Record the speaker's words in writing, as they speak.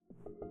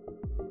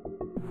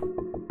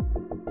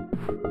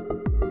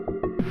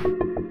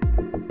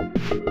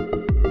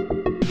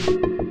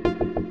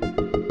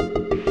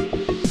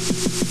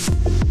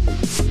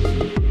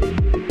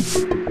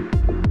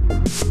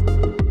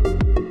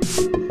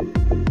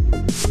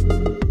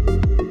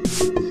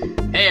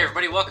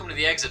Welcome to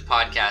the Exit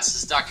Podcast. This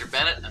is Dr.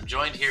 Bennett. I'm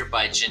joined here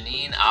by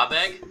Jenine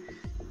Abegg.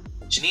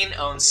 Janine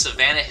owns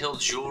Savannah Hill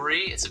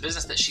Jewelry. It's a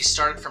business that she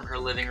started from her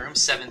living room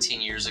 17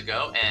 years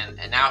ago and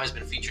now has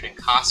been featured in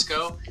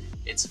Costco.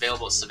 It's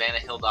available at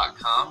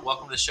savannahhill.com.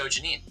 Welcome to the show,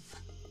 Janine.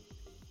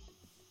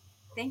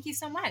 Thank you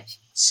so much.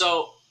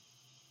 So,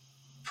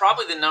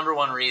 probably the number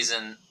one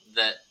reason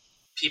that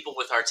people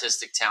with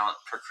artistic talent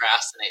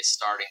procrastinate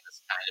starting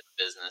this kind of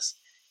business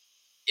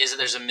is that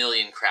there's a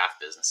million craft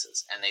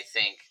businesses and they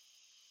think,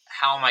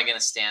 how am I going to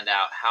stand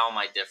out? How am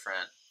I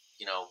different?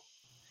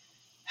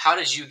 How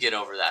did you get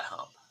over that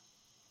hump?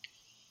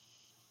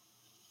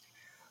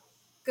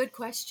 Good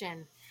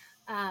question.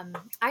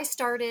 I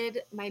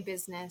started my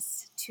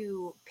business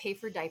to pay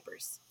for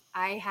diapers.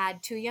 I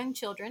had 2 young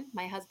children.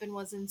 My husband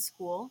was in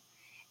school,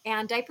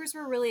 and diapers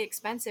were really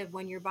expensive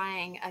when you're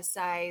buying a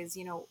size,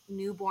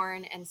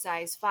 newborn and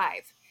size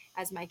 5,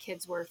 as my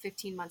kids were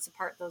 15 months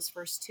apart, those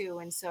first 2.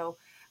 And so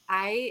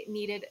I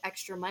needed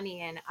extra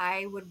money, and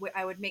I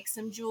would make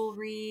some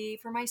jewelry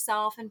for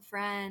myself and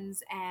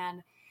friends,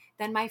 and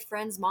then my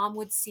friend's mom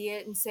would see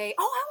it and say,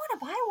 "Oh, I want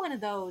to buy one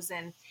of those."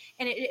 And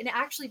it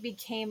actually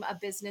became a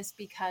business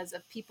because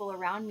of people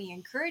around me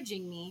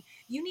encouraging me,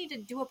 "You need to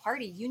do a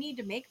party. You need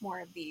to make more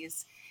of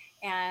these."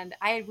 And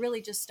I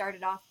really just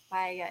started off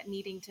by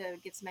needing to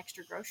get some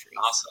extra groceries.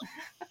 Awesome.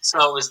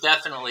 So it was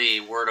definitely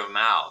word of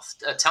mouth.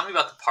 Tell me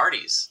about the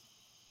parties.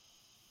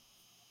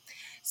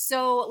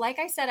 So, like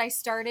I said, I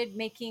started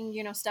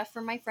making, stuff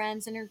for my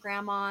friends and her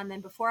grandma. And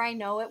then before I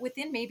know it,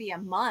 within maybe a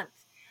month,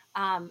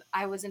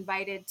 I was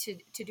invited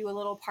to do a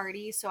little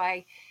party. So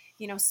I,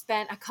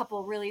 spent a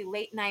couple really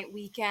late night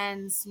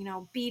weekends,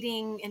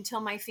 beating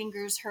until my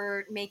fingers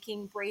hurt,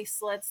 making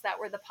bracelets that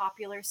were the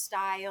popular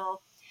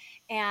style.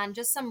 And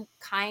just some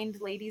kind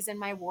ladies in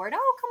my ward,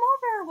 "Oh, come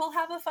over, we'll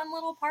have a fun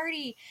little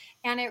party."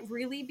 And it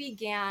really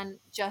began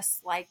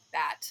just like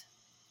that.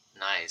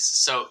 Nice.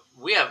 So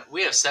we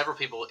have several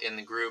people in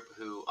the group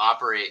who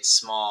operate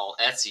small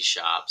Etsy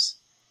shops,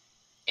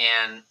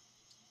 and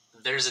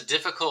there's a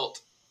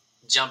difficult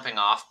jumping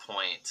off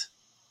point.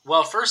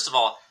 Well, first of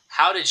all,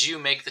 how did you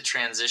make the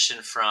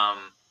transition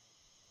from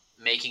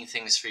making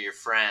things for your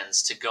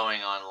friends to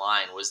going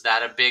online? Was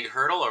that a big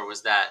hurdle, or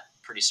was that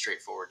pretty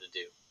straightforward to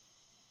do?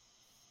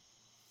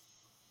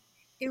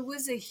 It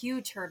was a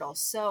huge hurdle.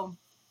 So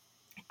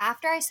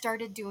after I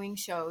started doing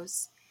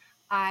shows,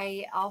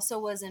 I also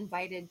was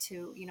invited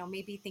to,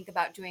 maybe think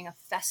about doing a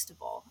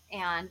festival.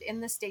 And in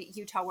the state,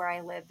 Utah, where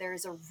I live, there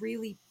is a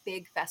really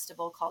big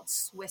festival called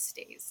Swiss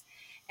Days.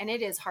 And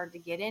it is hard to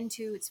get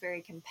into. It's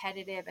very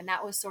competitive. And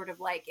that was sort of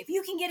like, if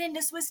you can get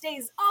into Swiss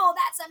Days, oh,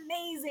 that's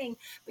amazing.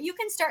 But you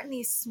can start in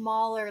these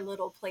smaller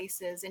little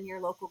places in your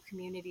local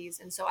communities.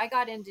 And so I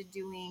got into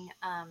doing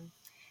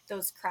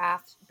those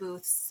craft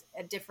booths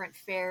at different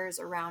fairs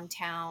around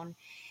town.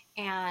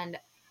 And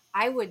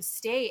I would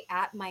stay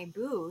at my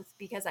booth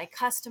because I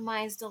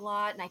customized a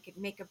lot and I could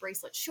make a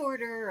bracelet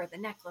shorter or the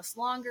necklace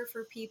longer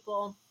for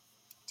people,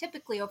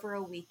 typically over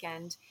a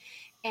weekend.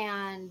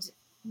 And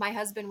my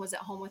husband was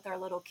at home with our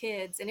little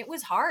kids, and it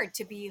was hard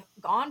to be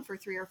gone for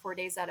 3 or 4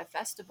 days at a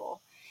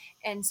festival.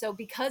 And so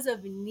because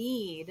of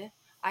need,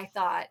 I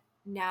thought,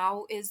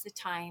 now is the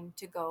time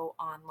to go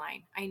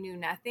online. I knew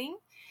nothing.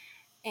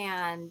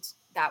 And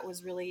that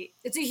was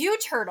it's a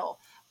huge hurdle.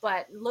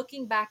 But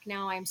looking back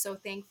now, I'm so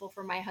thankful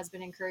for my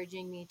husband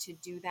encouraging me to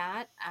do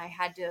that. I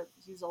had to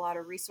use a lot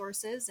of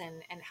resources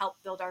and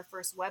help build our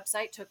first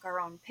website, took our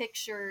own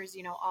pictures,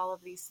 all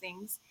of these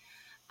things.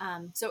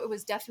 So it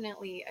was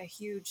definitely a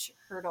huge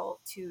hurdle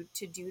to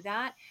do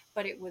that,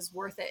 but it was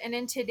worth it. And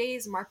in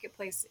today's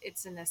marketplace,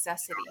 it's a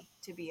necessity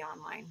to be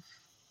online.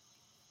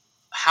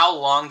 How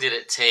long did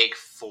it take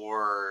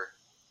for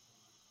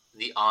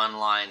the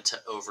online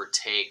to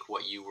overtake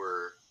what you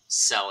were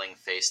selling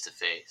face to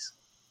face?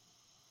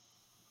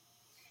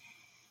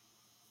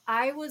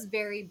 I was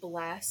very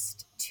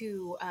blessed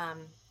to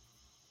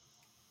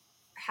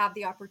have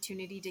the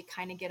opportunity to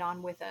kind of get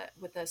on with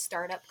a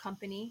startup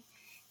company,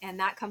 and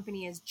that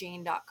company is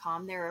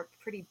Jane.com. They're a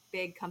pretty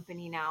big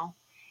company now,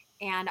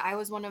 and I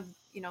was one of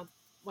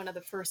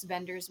the first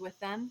vendors with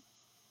them.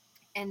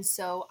 And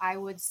so I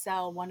would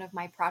sell one of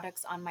my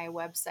products on my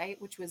website,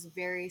 which was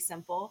very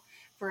simple,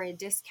 for a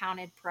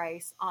discounted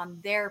price on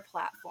their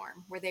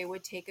platform, where they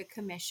would take a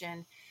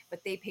commission,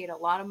 but they paid a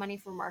lot of money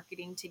for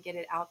marketing to get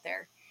it out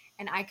there.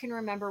 And I can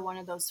remember one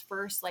of those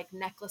first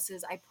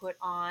necklaces I put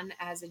on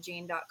as a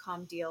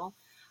Jane.com deal.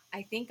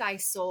 I think I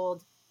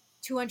sold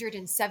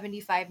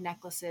 275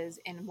 necklaces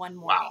in one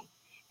morning. Wow.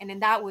 And then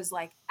that was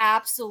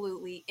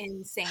absolutely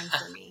insane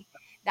for me.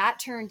 That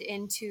turned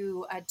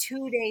into a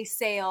 2-day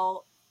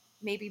sale,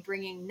 maybe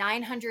bringing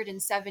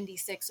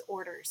 976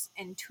 orders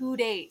in 2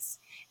 days.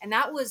 And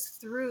that was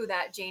through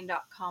that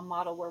Jane.com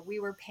model where we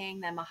were paying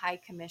them a high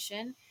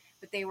commission,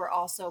 but they were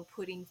also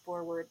putting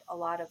forward a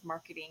lot of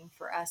marketing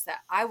for us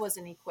that I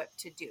wasn't equipped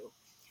to do.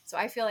 So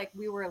I feel like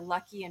we were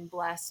lucky and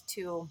blessed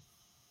to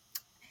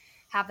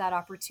have that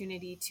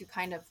opportunity to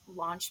kind of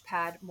launch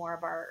pad more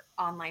of our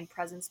online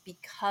presence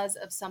because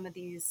of some of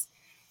these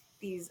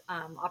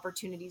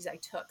opportunities I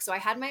took. So I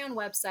had my own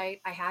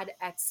website, I had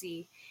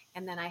Etsy,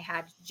 and then I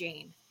had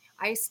Jane.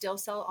 I still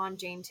sell on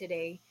Jane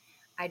today.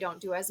 I don't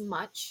do as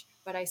much,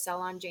 but I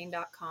sell on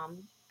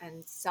Jane.com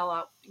and sell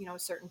out,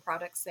 certain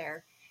products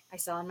there. I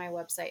sell on my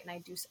website, and I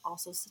do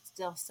also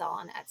still sell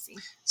on Etsy.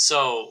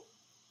 So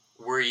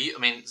were you? I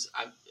mean,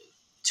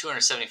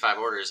 275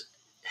 orders.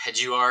 Had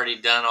you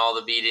already done all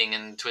the beading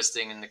and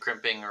twisting and the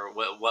crimping, or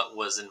what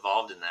was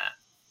involved in that?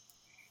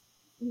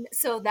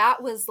 So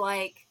that was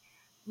like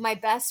my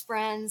best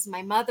friends,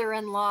 my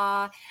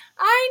mother-in-law.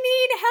 I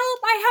need help.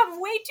 I have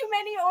way too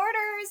many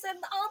orders and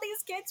all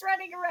these kids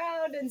running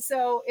around. And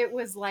so it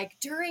was like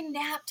during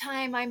nap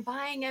time, I'm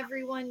buying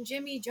everyone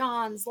Jimmy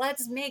John's.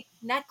 Let's make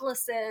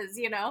necklaces.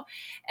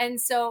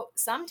 And so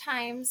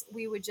sometimes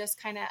we would just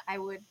I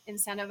would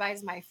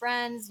incentivize my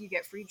friends. You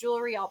get free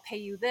jewelry. I'll pay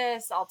you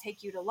this. I'll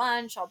take you to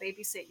lunch. I'll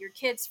babysit your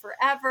kids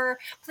forever.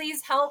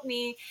 Please help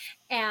me.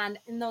 And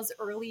in those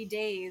early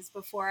days,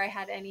 before I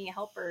had any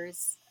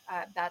helpers,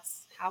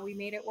 that's how we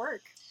made it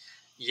work.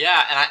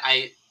 Yeah,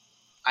 and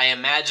I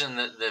imagine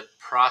that the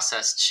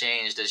process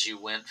changed as you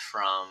went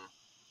from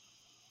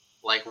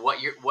like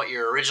what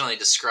you're originally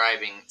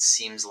describing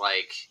seems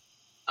like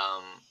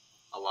um,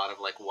 a lot of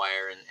like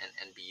wire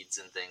and beads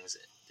and things,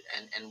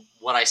 and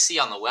what I see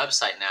on the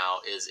website now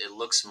is it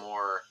looks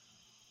more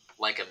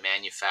like a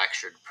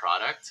manufactured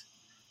product.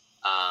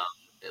 Um,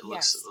 it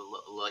looks Yes.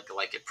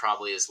 like it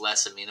probably is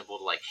less amenable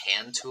to like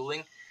hand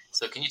tooling.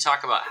 So can you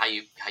talk about how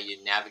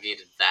you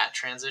navigated that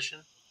transition?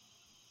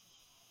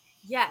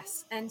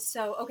 Yes. And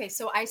so, okay,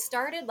 so I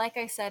started, like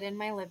I said, in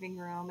my living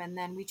room, and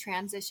then we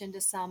transitioned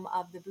to some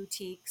of the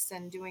boutiques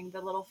and doing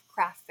the little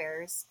craft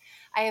fairs.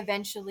 I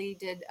eventually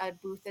did a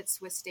booth at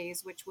Swiss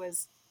Days, which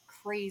was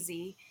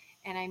crazy.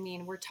 And I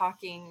mean, we're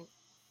talking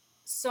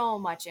so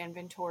much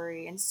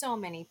inventory and so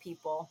many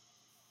people.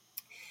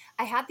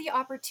 I had the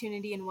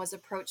opportunity and was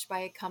approached by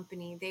a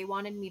company. They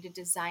wanted me to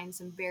design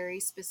some very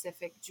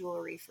specific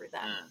jewelry for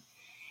them. Mm,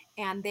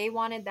 And they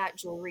wanted that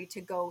jewelry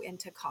to go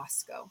into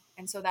Costco.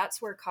 And so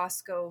that's where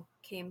Costco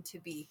came to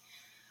be.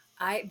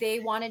 They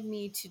wanted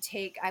me to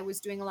take, I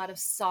was doing a lot of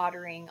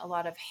soldering, a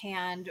lot of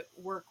hand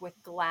work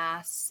with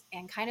glass,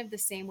 and kind of the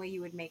same way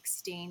you would make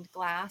stained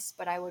glass,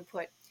 but I would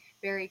put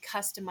very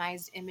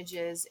customized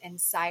images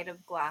inside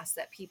of glass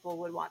that people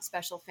would want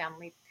special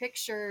family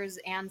pictures,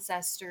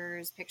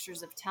 ancestors,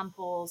 pictures of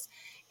temples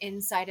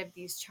inside of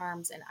these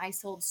charms. And I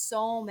sold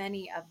so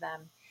many of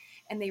them.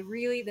 And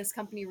this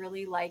company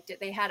really liked it.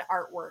 They had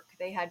artwork,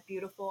 they had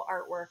beautiful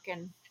artwork.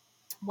 And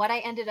what I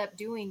ended up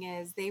doing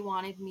is they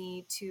wanted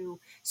me to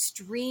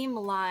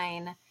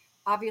streamline.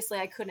 Obviously,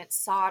 I couldn't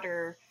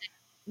solder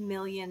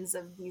millions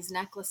of these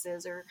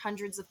necklaces or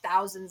hundreds of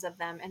thousands of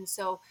them. And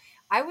so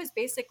I was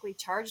basically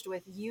charged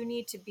with, you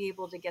need to be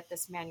able to get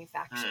this mm.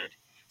 manufactured.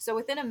 So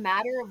within a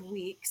matter of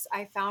weeks,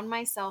 I found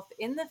myself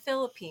in the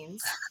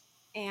Philippines,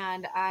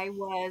 and I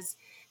was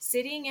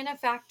sitting in a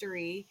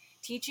factory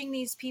teaching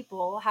these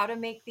people how to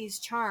make these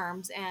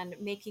charms and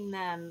making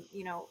them,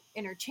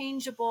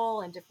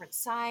 interchangeable and different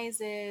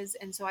sizes.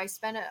 And so I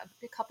spent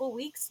a couple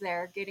weeks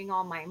there getting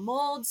all my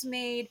molds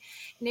made,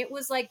 and it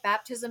was like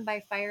baptism by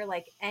fire,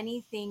 like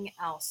anything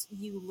else.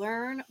 You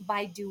learn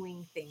by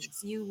doing things,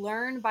 you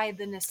learn by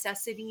the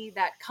necessity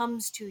that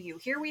comes to you.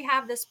 Here we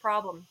have this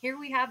problem, here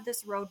we have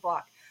this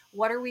roadblock.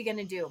 What are we going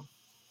to do?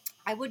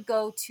 I would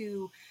go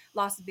to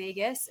Las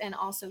Vegas and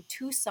also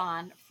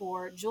Tucson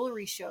for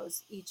jewelry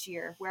shows each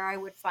year, where I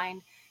would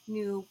find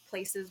new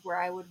places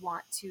where I would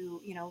want to,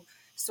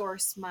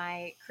 source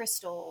my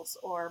crystals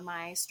or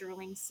my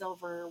sterling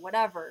silver,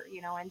 whatever,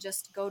 and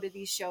just go to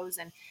these shows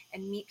and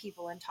meet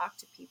people and talk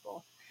to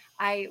people.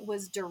 I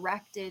was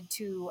directed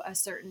to a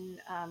certain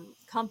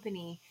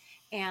company.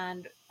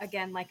 And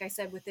again, like I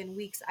said, within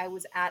weeks, I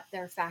was at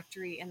their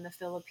factory in the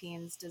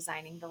Philippines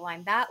designing the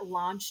line. That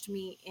launched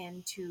me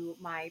into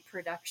my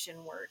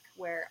production work,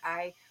 where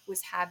I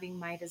was having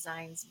my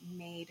designs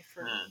made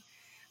for Mm, me.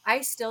 I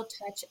still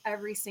touch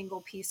every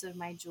single piece of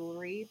my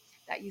jewelry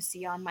that you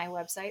see on my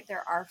website.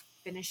 There are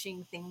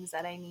finishing things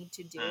that I need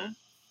to do. mm.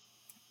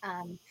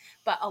 Um,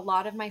 but a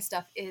lot of my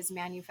stuff is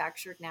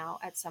manufactured now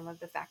at some of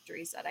the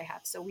factories that I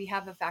have. So we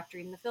have a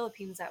factory in the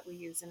Philippines that we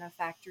use, and a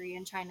factory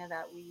in China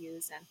that we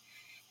use.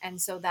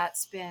 And so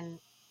that's been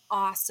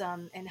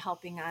awesome in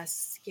helping us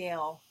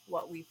scale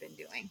what we've been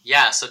doing.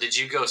 Yeah. So did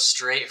you go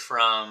straight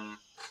from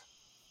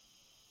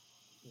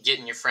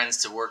getting your friends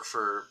to work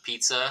for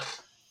pizza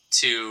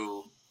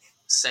to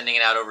sending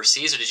it out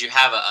overseas, or did you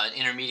have an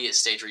intermediate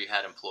stage where you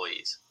had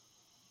employees?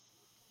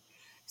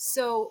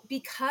 So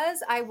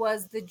because I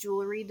was the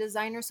jewelry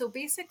designer, so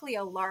basically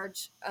a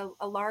large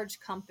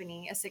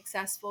company, a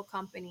successful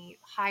company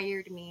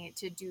hired me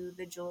to do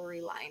the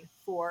jewelry line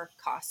for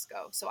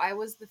Costco. So I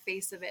was the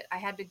face of it. I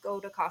had to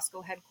go to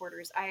Costco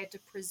headquarters. I had to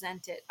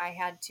present it. I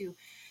had to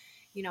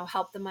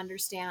help them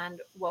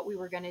understand what we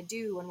were going to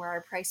do and where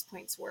our price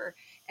points were.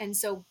 And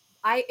so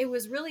it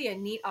was really a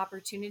neat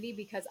opportunity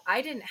because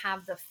I didn't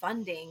have the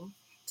funding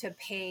to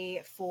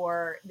pay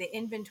for the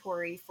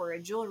inventory for a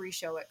jewelry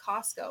show at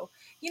Costco.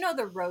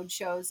 The road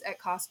shows at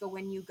Costco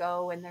when you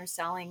go and they're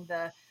selling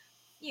the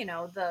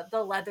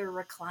leather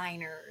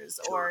recliners,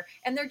 Sure.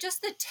 and they're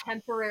just the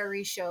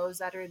temporary shows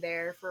that are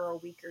there for a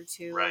week or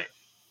two Right.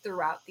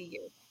 throughout the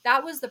year.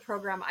 That was the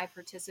program I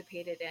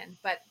participated in,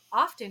 but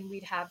often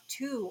we'd have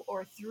 2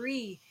 or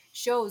 3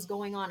 shows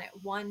going on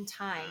at one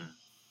time. Mm.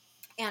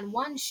 And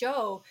one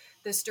show,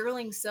 the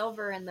sterling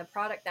silver and the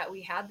product that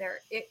we had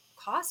there, it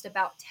cost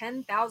about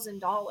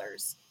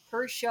 $10,000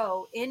 per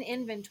show in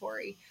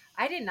inventory.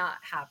 I did not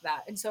have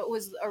that. And so it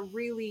was a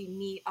really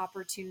neat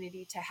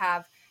opportunity to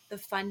have the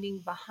funding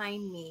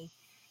behind me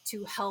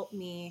to help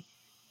me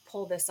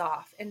pull this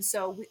off. And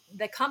so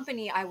the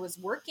company I was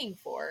working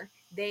for,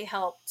 they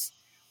helped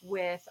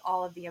with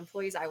all of the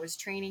employees. I was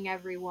training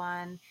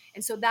everyone.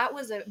 And so that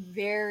was a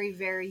very,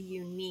 very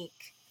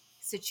unique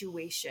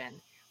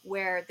situation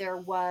where there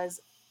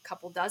was a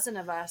couple dozen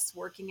of us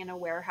working in a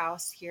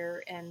warehouse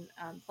here in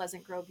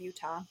Pleasant Grove,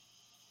 Utah,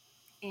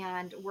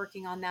 and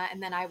working on that.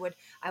 And then I would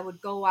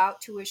go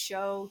out to a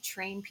show,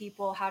 train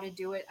people how to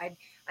do it.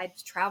 I'd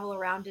travel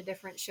around to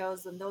different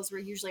shows, and those were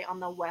usually on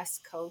the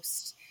West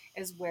Coast,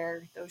 is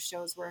where those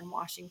shows were, in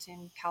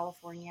Washington,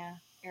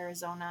 California,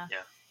 Arizona,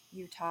 Yeah.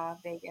 Utah,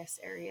 Vegas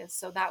areas.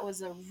 So that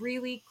was a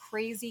really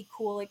crazy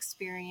cool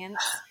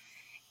experience.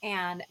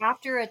 And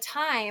after a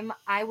time,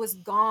 I was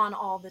gone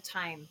all the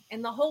time.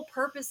 And the whole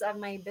purpose of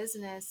my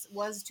business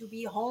was to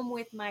be home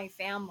with my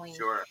family.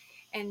 Sure.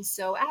 And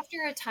so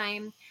after a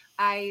time,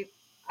 I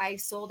I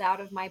sold out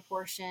of my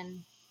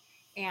portion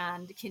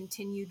and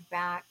continued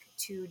back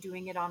to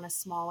doing it on a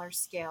smaller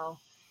scale.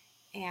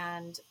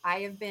 And I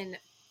have been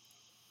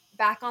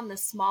back on the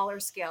smaller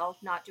scale,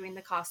 not doing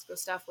the Costco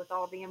stuff with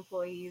all the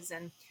employees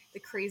and the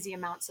crazy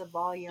amounts of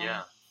volume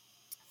Yeah.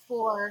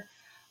 for,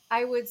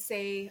 I would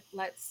say,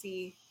 let's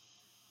see,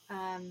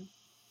 um,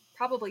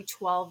 probably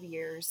 12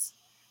 years.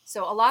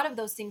 So a lot of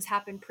those things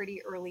happened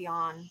pretty early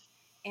on.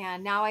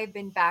 And now I've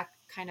been back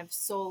kind of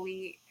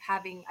solely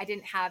I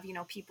didn't have,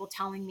 people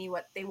telling me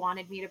what they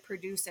wanted me to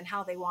produce and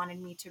how they wanted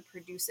me to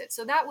produce it.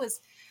 So that was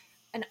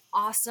an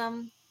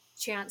awesome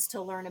chance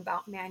to learn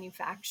about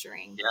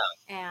manufacturing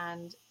Yeah.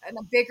 and on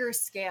a bigger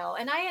scale.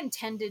 And I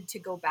intended to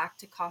go back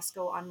to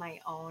Costco on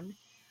my own,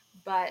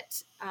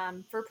 but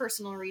for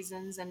personal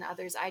reasons and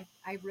others, I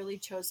really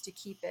chose to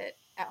keep it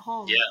at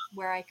home Yeah.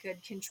 where I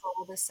could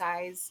control the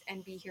size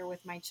and be here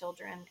with my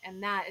children.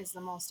 And that is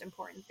the most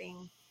important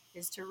thing,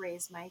 is to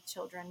raise my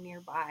children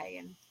nearby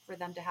and for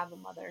them to have a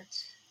mother.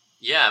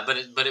 Yeah. But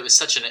it was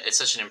such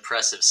an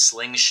impressive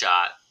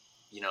slingshot,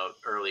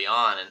 early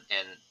on,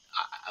 and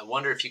I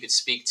wonder if you could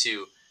speak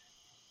to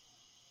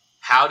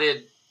how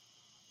did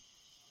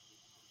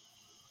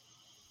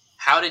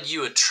how did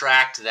you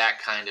attract that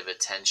kind of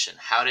attention?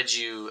 How did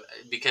you,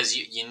 because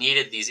you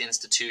needed these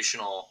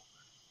institutional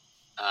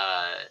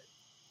uh,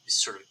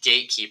 sort of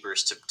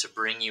gatekeepers to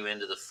bring you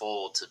into the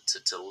fold,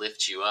 to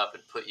lift you up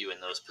and put you in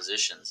those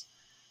positions.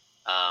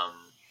 Um,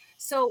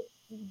 So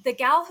the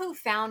gal who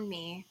found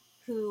me,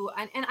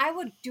 and I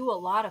would do a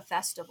lot of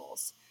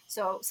festivals.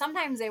 So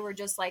sometimes they were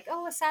just like,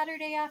 oh, a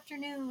Saturday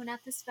afternoon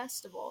at this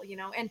festival,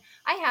 and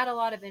I had a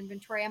lot of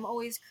inventory. I'm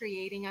always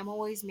creating, I'm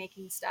always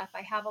making stuff.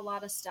 I have a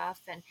lot of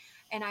stuff,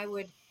 and I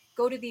would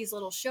go to these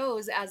little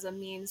shows as a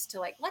means to,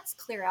 like, let's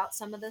clear out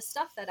some of the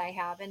stuff that I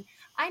have. And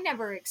I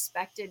never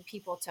expected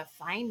people to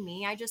find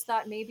me. I just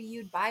thought maybe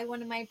you'd buy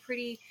one of my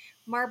pretty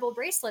marble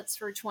bracelets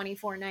for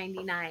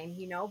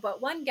 $24.99,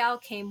 But one gal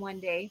came one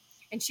day,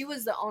 and she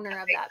was the owner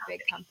of that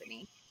big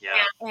company.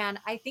 yeah. And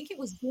I think it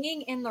was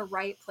being in the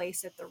right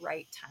place at the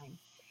right time.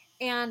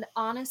 And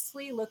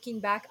honestly, looking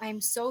back, I'm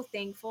so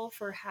thankful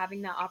for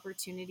having that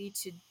opportunity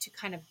to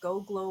kind of go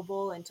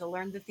global and to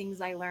learn the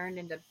things I learned,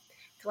 and to,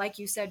 like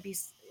you said, be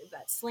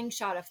that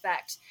slingshot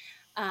effect.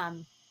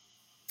 Um,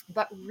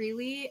 but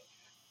really,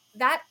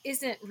 that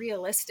isn't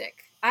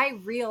realistic. I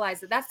realize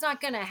that that's not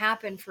going to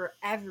happen for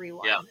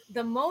everyone. Yeah.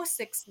 The most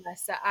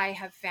success that I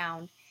have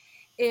found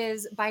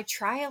is by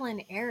trial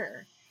and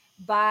error,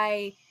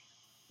 by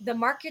the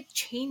market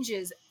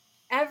changes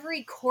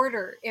every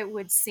quarter, it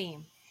would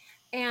seem.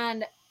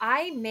 And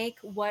I make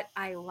what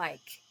I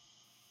like.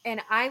 And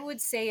I would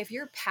say, if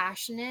you're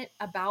passionate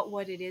about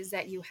what it is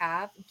that you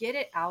have, get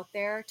it out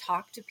there,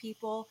 talk to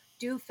people,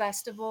 do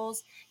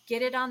festivals,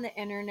 get it on the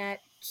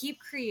internet, keep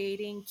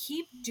creating,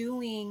 keep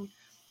doing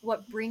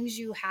what brings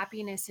you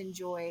happiness and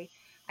joy.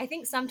 I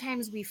think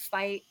sometimes we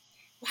fight,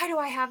 why do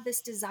I have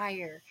this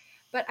desire?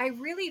 But I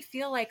really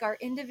feel like our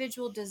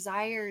individual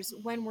desires,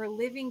 when we're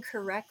living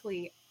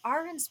correctly,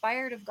 are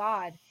inspired of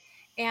God.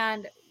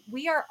 And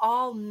we are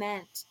all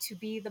meant to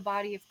be the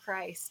body of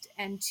Christ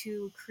and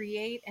to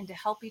create and to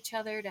help each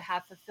other to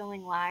have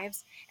fulfilling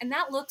lives. And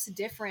that looks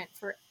different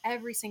for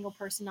every single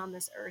person on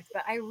this earth.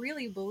 But I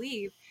really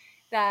believe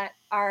that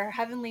our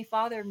Heavenly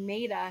Father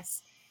made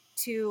us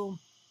to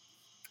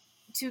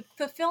to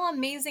fulfill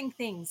amazing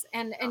things.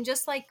 And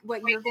just like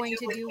what you're going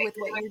to do with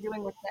what you're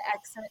doing with the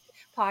Exit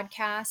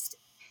podcast,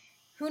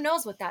 who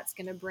knows what that's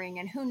going to bring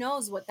and who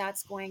knows what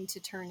that's going to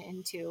turn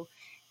into.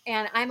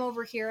 And I'm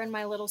over here in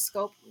my little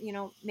scope,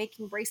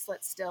 making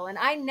bracelets still. And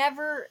I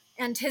never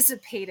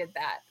anticipated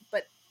that,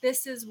 but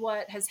this is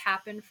what has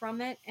happened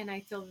from it. And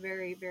I feel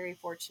very, very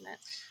fortunate.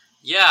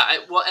 Yeah,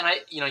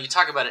 you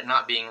talk about it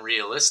not being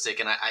realistic,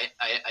 and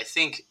I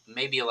think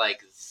maybe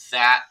like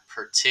that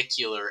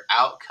particular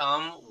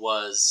outcome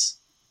was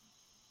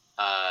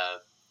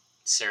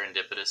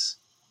serendipitous,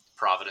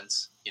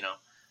 providence,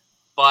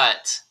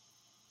 But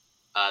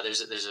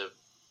there's a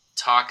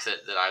talk that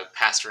I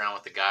passed around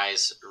with the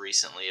guys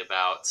recently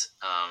about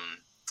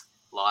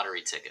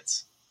lottery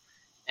tickets,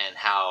 and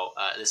how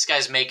this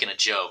guy's making a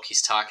joke.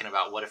 He's talking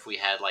about, what if we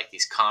had like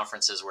these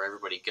conferences where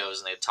everybody goes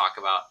and they talk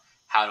about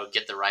how to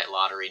get the right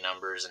lottery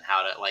numbers and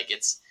how to, like,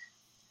 it's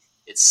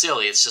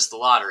silly. It's just the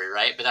lottery,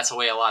 right? But that's the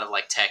way a lot of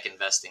like tech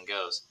investing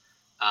goes.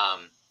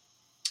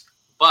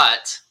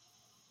 But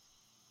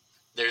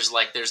there's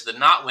the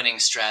not winning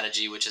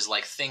strategy, which is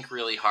like, think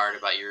really hard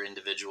about your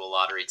individual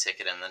lottery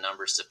ticket and the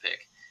numbers to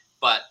pick.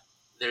 But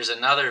there's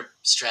another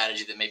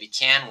strategy that maybe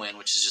can win,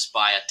 which is just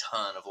buy a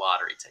ton of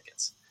lottery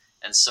tickets.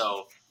 And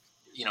so,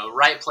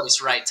 right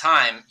place, right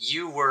time.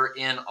 You were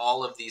in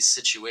all of these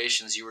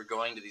situations. You were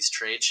going to these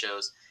trade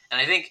shows. And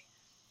I think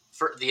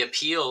for the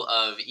appeal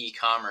of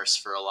e-commerce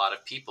for a lot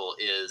of people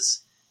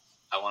is,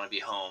 I want to be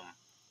home,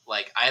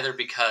 like either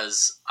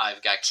because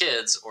I've got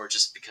kids or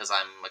just because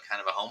I'm a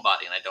kind of a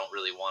homebody and I don't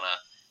really want to,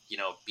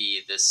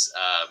 be this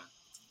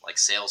like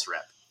sales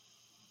rep.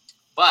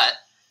 But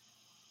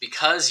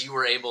because you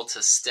were able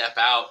to step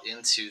out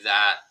into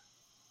that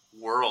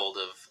world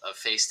of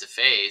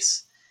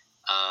face-to-face,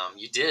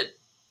 you did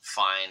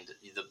find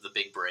the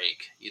big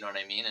break. You know what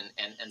I mean?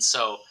 And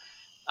so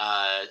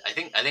I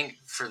think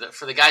for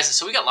the guys,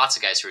 so we got lots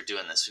of guys who are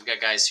doing this. We've got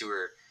guys who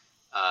are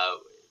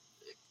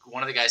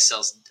one of the guys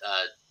sells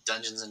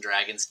Dungeons and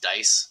Dragons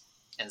dice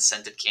and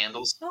scented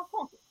candles. Oh,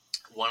 cool.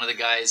 One of the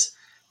guys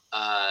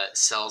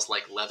sells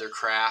like leather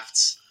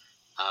crafts.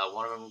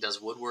 One of them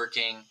does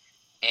woodworking.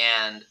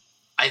 And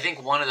I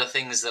think one of the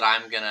things that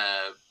I'm going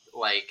to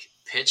like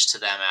pitch to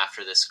them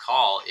after this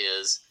call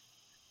is,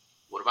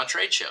 what about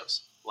trade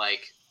shows?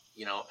 Like,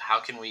 how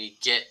can we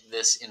get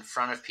this in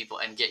front of people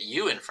and get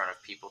you in front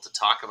of people to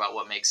talk about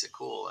what makes it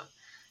cool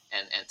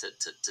and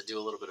to do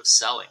a little bit of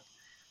selling.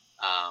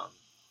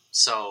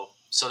 So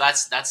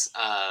that's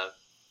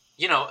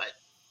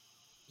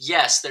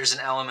yes, there's an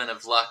element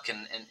of luck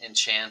and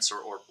chance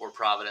or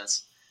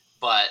providence,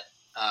 but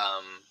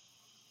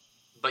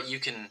you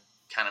can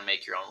kind of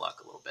make your own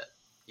luck a little bit.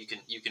 You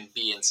can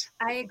be in.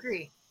 I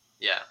agree.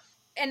 Yeah.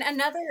 And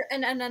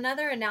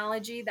another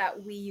analogy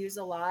that we use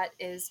a lot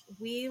is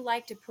we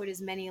like to put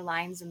as many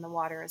lines in the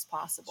water as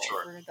possible.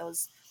 Sure. For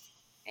those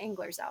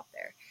anglers out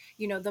there.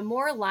 The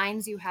more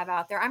lines you have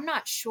out there, I'm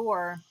not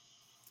sure,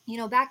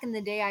 back in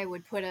the day, I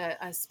would put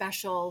a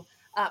special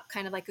up,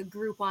 kind of like a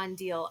Groupon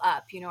deal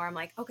up, where I'm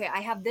like, okay, I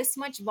have this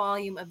much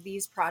volume of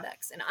these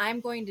products and I'm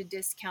going to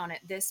discount it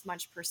this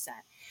much %.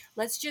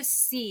 Let's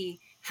just see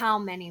how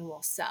many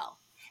will sell.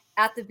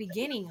 At the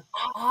beginning,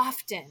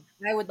 often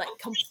I would like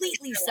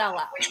completely sell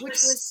out, which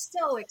was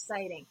so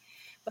exciting.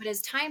 But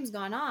as time's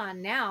gone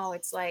on, now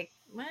it's like,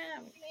 we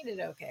made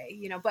it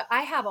okay, but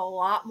I have a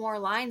lot more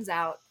lines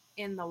out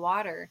in the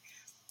water.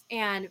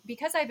 And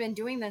because I've been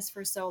doing this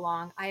for so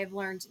long, I have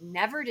learned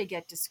never to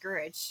get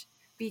discouraged,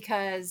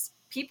 because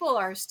people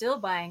are still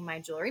buying my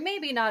jewelry,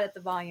 maybe not at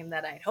the volume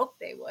that I'd hoped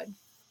they would,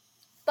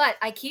 but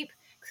I keep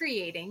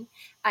creating,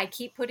 I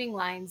keep putting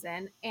lines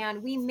in,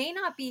 and we may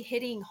not be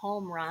hitting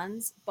home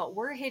runs, but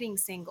we're hitting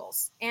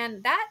singles,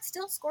 and that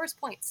still scores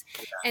points.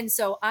 And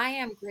so I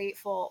am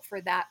grateful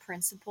for that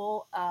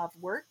principle of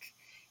work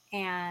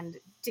and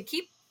to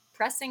keep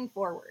pressing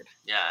forward.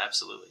 Yeah,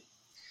 absolutely.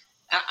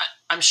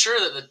 I'm sure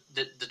that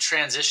the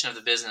transition of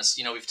the business,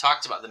 we've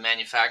talked about the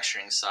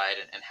manufacturing side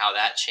and how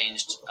that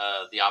changed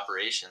the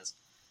operations.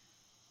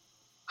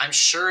 I'm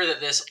sure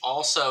that this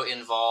also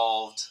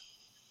involved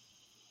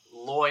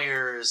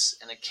lawyers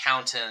and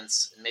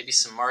accountants and maybe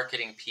some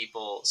marketing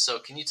people. So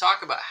can you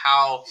talk about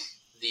how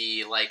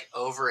the like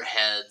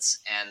overheads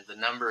and the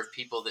number of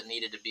people that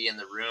needed to be in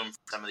the room for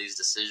some of these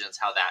decisions,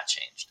 how that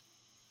changed?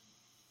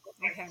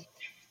 Okay.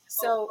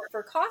 So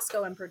for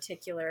Costco in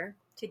particular,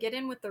 to get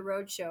in with the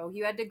roadshow,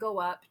 you had to go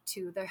up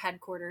to their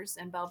headquarters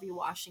in Bellevue,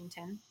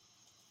 Washington.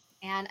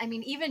 And I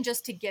mean, even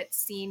just to get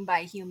seen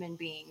by human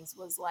beings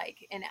was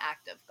like an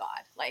act of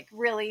God. Like,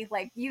 really,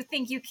 like, you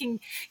think you can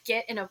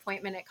get an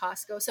appointment at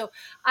Costco? So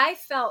I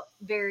felt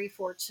very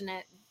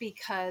fortunate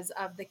because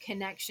of the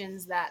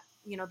connections that,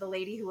 the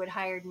lady who had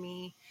hired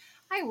me.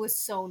 I was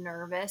so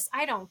nervous.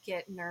 I don't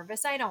get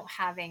nervous. I don't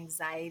have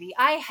anxiety.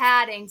 I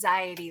had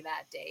anxiety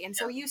that day. And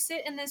so you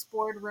sit in this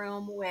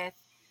boardroom with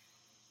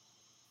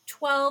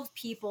 12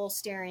 people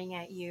staring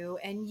at you,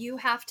 and you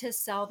have to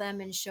sell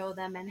them and show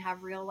them and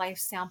have real life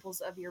samples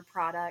of your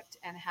product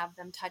and have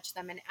them touch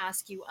them and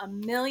ask you a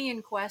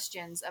million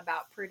questions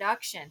about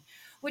production.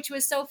 which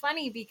was so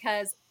funny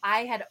because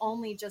I had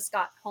only just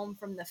got home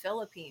from the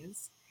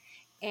Philippines.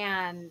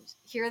 And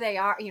here they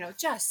are,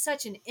 just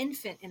such an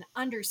infant in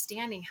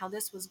understanding how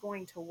this was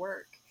going to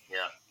work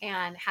Yeah.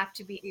 and have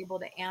to be able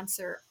to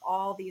answer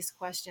all these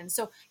questions.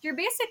 So you're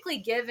basically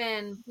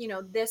given,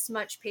 this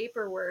much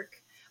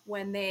paperwork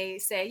when they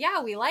say,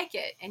 yeah, we like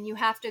it. And you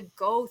have to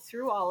go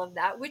through all of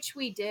that, which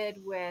we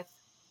did with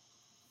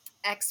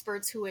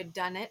experts who had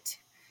done it,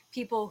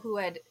 people who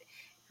had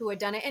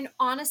done it. And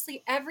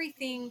honestly,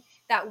 everything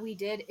that we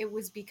did, it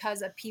was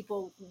because of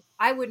people.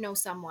 I would know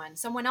someone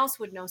else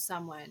would know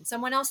someone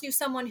else knew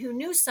someone who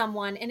knew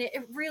someone. And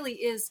it really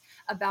is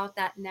about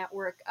that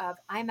network of,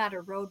 I'm at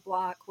a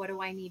roadblock, what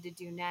do I need to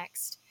do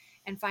next?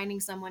 And finding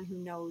someone who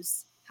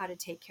knows how to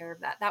take care of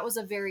that. That was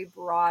a very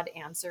broad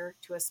answer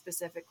to a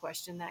specific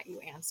question that you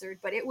answered,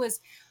 but it was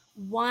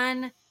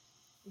one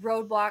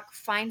roadblock.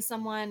 Find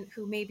someone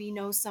who maybe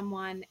knows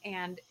someone,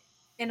 and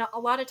a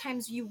lot of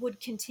times you would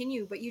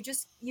continue, but you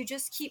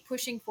just keep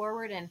pushing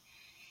forward.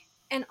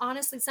 And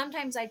honestly,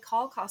 sometimes I'd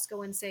call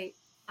Costco and say,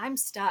 I'm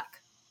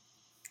stuck,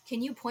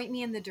 can you point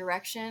me in the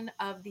direction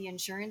of the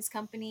insurance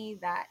company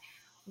that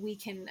we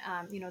can,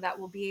 that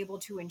will be able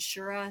to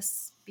insure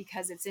us,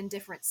 because it's in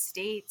different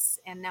states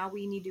and now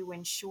we need to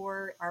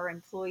insure our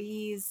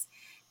employees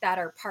that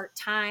are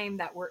part-time,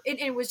 that were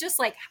it was just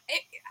like,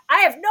 I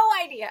have no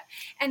idea.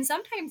 And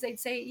sometimes they'd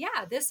say,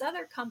 yeah, this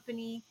other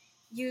company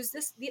use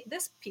this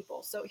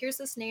people, so here's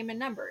this name and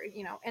number,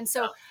 and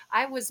so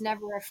I was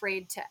never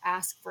afraid to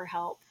ask for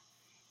help.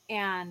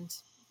 And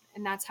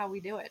that's how we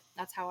do it.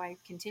 That's how I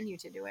continue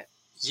to do it.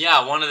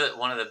 Yeah, one of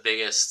the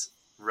biggest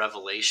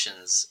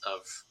revelations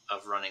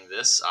of running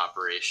this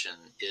operation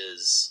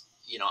is,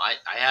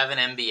 I have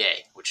an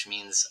MBA, which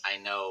means I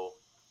know,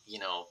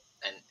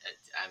 and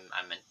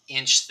I'm an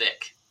inch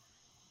thick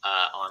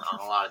on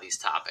a lot of these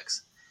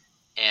topics,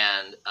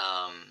 and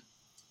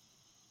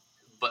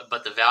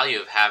but the value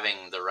of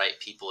having the right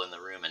people in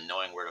the room and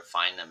knowing where to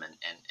find them,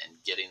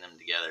 and getting them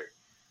together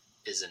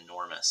is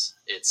enormous.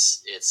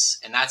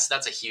 And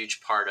that's a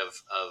huge part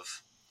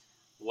of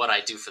what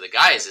I do for the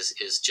guys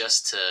is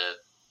just to,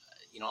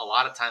 a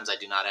lot of times I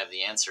do not have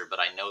the answer, but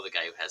I know the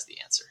guy who has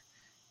the answer.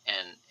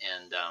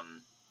 And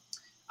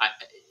I,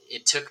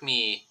 it took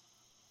me,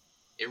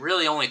 it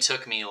really only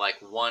took me like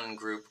one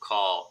group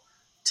call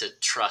to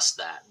trust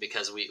that,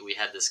 because we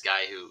had this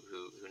guy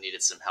who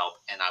needed some help,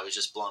 and I was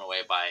just blown away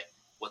by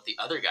what the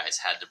other guys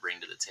had to bring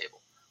to the table.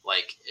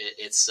 Like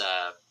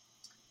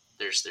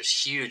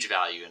there's huge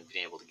value in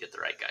being able to get the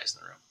right guys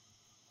in the room.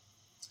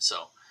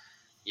 So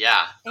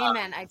yeah.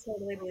 Amen. I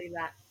totally believe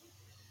that.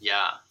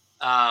 Yeah.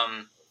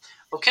 Um,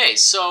 okay,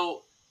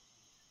 so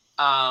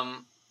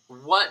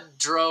what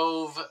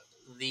drove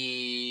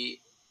the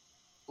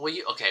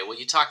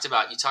you talked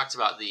about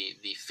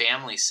the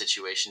family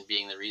situation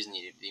being the reason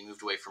you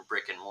moved away from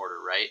brick and mortar,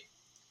 right?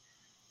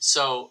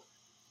 So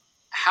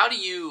how do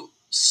you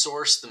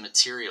source the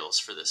materials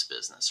for this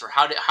business, or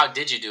how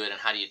did you do it, and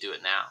how do you do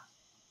it now?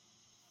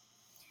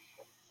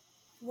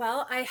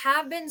 Well, I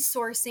have been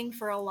sourcing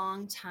for a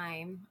long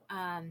time.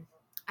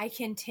 I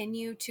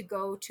continue to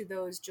go to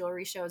those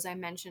jewelry shows I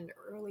mentioned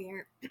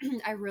earlier.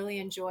 I really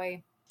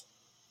enjoy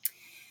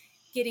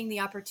getting the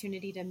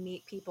opportunity to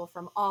meet people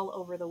from all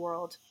over the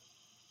world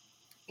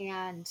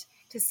and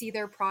to see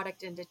their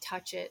product and to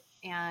touch it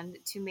and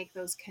to make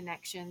those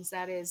connections.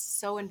 That is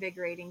so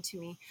invigorating to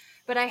me.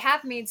 But I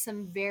have made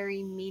some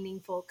very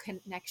meaningful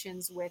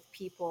connections with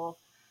people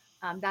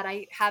that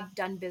I have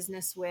done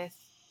business with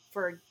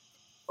for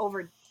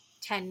over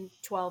 10,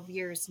 12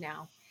 years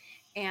now.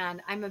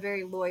 And I'm a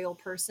very loyal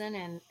person,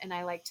 and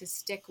I like to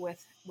stick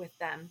with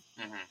them.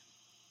 Hmm.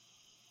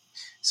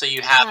 So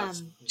you have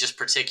Um, just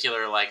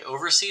particular like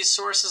overseas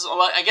sources.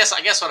 Well, I guess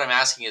what I'm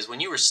asking is, when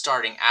you were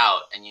starting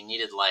out and you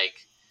needed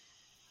like,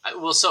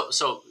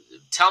 so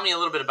tell me a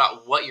little bit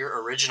about what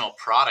your original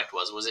product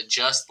was. Was it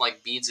just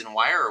like beads and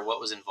wire, or what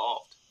was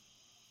involved?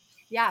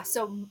 yeah,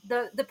 so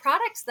the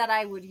products that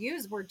I would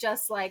use were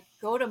just like,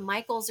 go to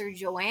Michael's or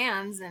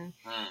Joann's and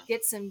Mm,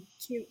 get some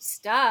cute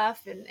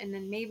stuff, and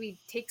then maybe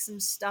take some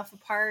stuff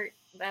apart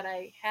that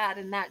I had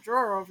in that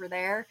drawer over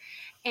there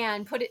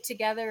and put it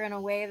together in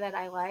a way that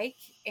I like,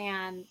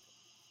 and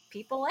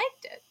people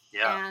liked it.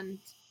 yeah, And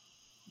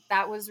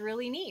that was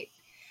really neat.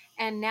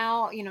 And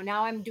now,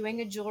 now I'm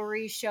doing a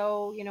jewelry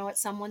show, at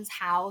someone's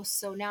house.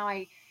 So now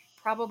I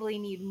probably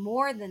need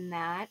more than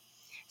that.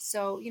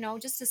 So,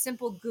 just a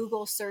simple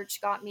Google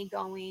search got me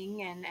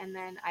going. And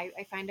then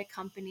I find a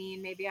company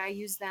and maybe I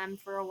use them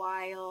for a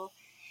while.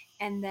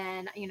 And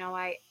then,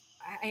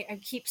 I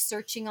keep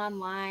searching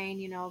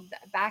online,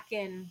 back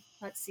in,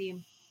 let's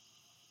see,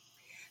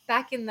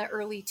 back in the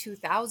early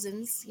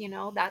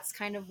 2000s, that's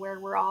kind of where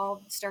we're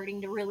all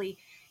starting to really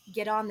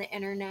get on the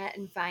internet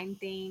and find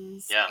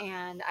things. yeah,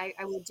 And I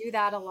would do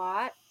that a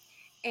lot.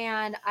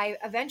 And I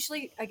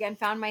eventually, again,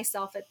 found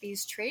myself at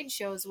these trade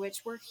shows,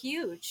 which were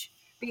huge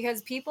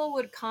because people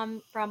would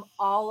come from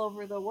all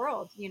over the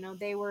world.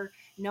 They were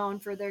known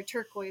for their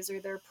turquoise or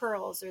their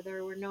pearls, or they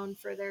were known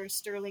for their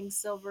sterling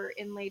silver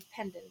inlaid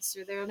pendants,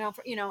 or they're known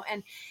for,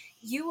 and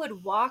you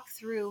would walk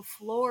through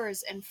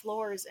floors and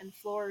floors and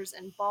floors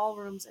and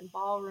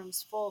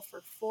ballrooms full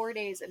for 4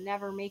 days and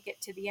never make it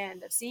to the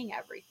end of seeing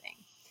everything.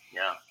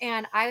 Yeah.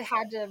 And I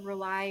had to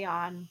rely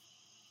on,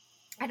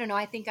 I don't know,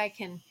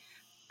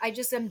 I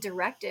just am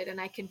directed,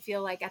 and I can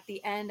feel like at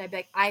the end,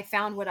 I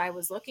found what I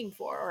was looking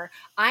for, or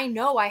I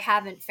know I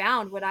haven't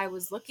found what I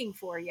was looking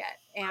for yet.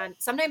 And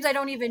sometimes I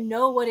don't even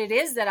know what it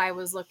is that I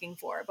was looking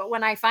for. But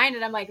when I find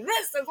it, I'm like,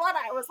 this is what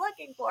I was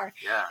looking for.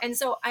 Yeah. And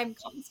so I'm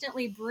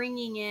constantly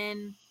bringing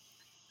in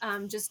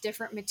just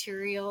different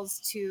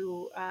materials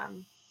to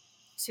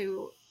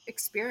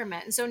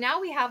experiment. And so now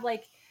we have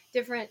like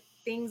different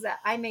things that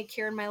I make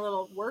here in my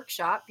little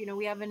workshop.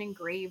 We have an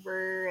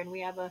engraver and we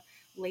have a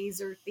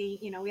laser thing.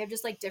 We have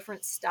just like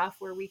different stuff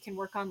where we can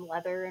work on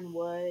leather and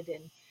wood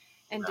and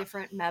Yeah.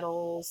 different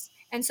metals.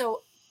 And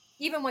so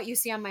even what you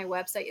see on my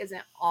website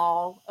isn't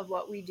all of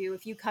what we do.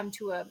 If you come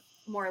to a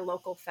more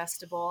local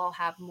festival, I'll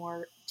have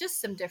more, just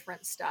some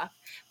different stuff.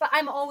 But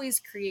I'm always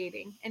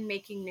creating and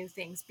making new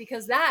things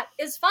because that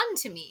is fun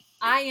to me.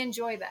 I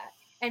enjoy that.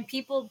 And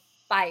people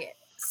buy it.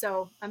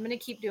 So I'm going to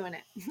keep doing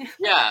it.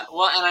 Yeah.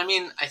 Well, and I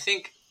mean, I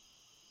think,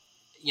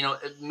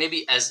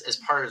 maybe as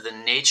part of the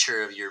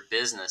nature of your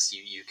business,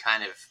 you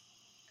kind of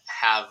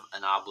have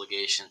an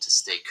obligation to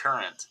stay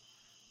current.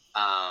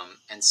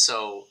 And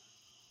so,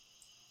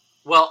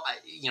 well,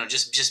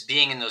 just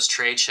being in those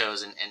trade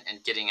shows and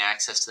getting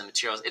access to the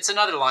materials, it's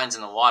another lines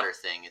in the water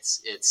thing.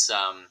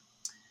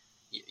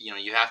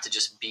 You have to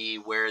just be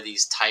where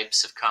these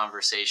types of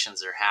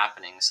conversations are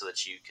happening so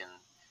that you can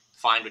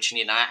find what you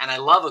need. And I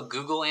love a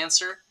Google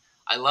answer.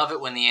 I love it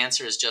when the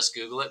answer is just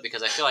Google it,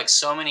 because I feel like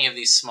so many of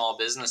these small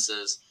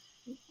businesses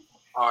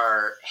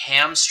are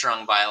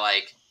hamstrung by,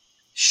 like,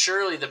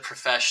 surely the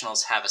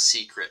professionals have a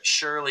secret.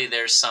 Surely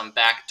there's some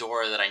back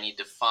door that I need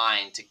to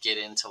find to get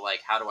into,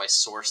 like, how do I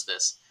source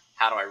this?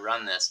 How do I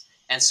run this?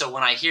 And so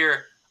when I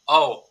hear,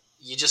 oh,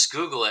 you just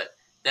Google it,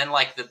 then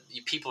like the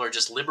people are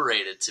just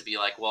liberated to be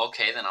like, well,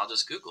 okay, then I'll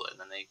just Google it.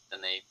 And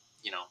then they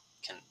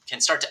can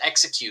start to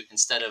execute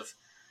instead of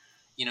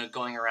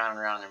going around and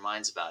around in their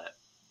minds about it.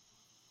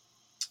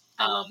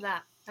 I love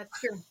that. That's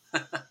true.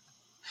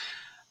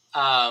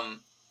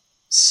 Um,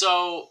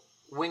 so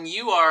when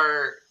you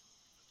are,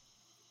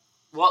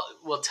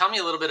 well, tell me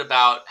a little bit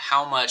about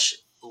how much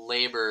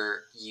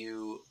labor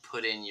you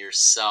put in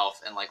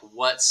yourself, and like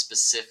what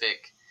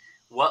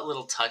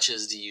little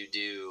touches do you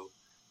do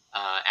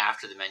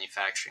after the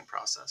manufacturing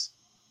process?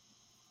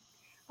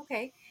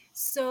 Okay.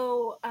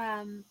 So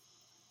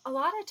a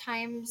lot of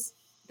times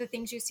the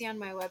things you see on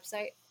my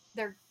website,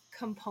 they're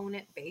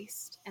component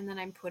based, and then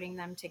I'm putting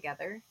them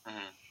together.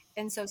 Mm-hmm.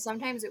 And so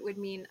sometimes it would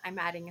mean I'm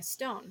adding a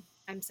stone,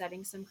 I'm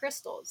setting some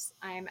crystals,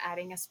 I'm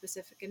adding a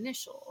specific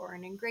initial or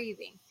an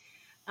engraving.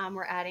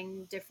 We're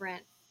adding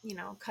different,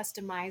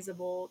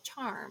 customizable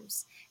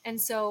charms. And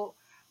so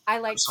I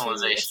like to, if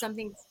Personalization.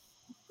 something,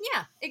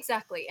 yeah,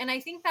 exactly. And I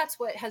think that's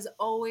what has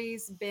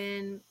always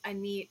been a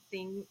neat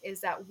thing,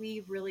 is that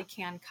we really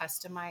can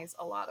customize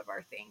a lot of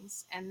our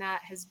things. And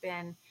that has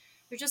been,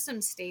 there's just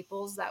some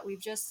staples that we've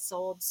just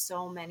sold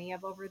so many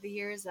of over the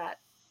years that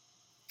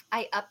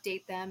I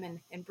update them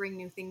and bring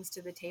new things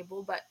to the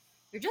table, but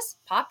they're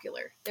just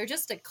popular. They're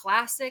just a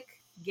classic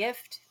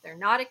gift. They're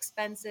not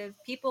expensive.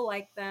 People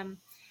like them,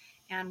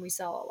 and we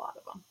sell a lot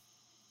of them.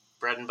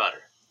 Bread and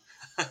butter.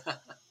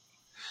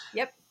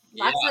 Yep.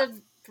 Yeah, Lots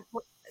of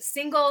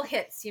single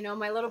hits.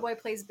 My little boy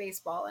plays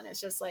baseball, and it's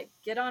just like,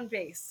 get on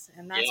base.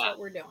 And that's yeah. what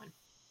we're doing.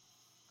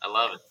 I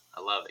love Yeah. it.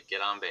 I love it.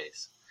 Get on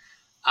base.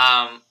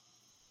 Um,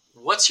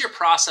 what's your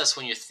process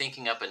when you're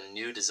thinking up a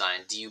new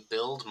design? Do you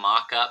build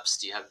mock-ups?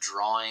 Do you have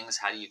drawings?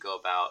 How do you go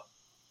about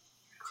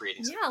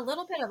creating something? Yeah, a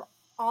little bit of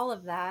all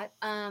of that.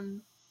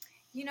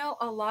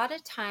 A lot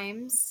of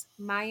times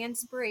my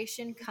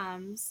inspiration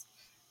comes,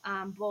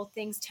 both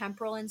things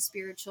temporal and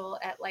spiritual,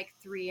 at like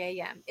 3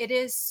 a.m. It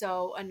is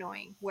so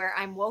annoying where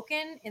I'm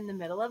woken in the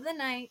middle of the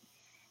night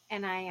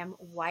and I am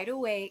wide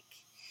awake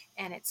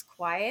and it's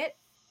quiet,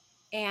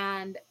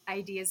 and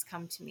ideas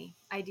come to me.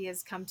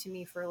 Ideas come to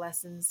me for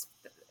lessons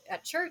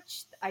at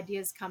church.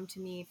 Ideas come to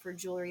me for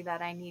jewelry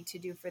that I need to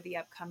do for the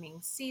upcoming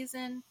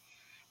season.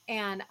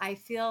 And I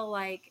feel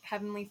like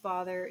Heavenly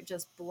Father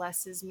just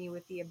blesses me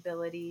with the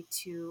ability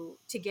to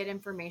get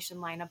information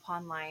line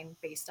upon line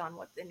based on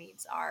what the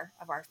needs are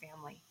of our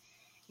family.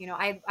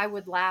 I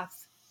would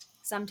laugh.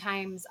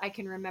 Sometimes I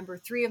can remember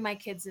 3 of my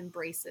kids'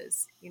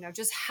 embraces,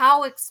 just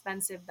how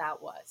expensive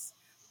that was.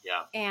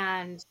 Yeah.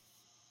 And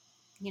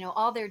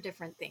all their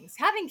different things.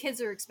 Having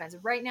kids are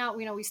expensive. Right now,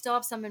 we still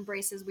have some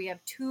embraces. We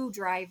have 2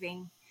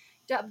 driving,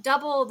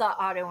 double the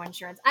auto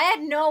insurance. I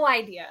had no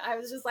idea. I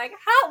was just like,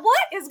 what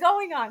is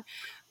going on?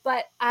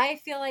 But I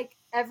feel like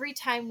every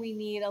time we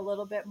need a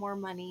little bit more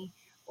money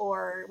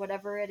or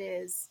whatever it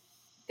is,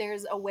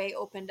 there's a way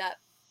opened up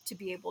to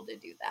be able to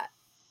do that.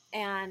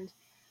 And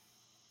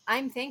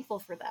I'm thankful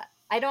for that.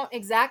 I don't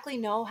exactly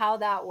know how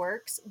that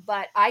works,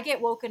 but I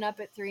get woken up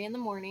at 3 in the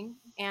morning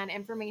and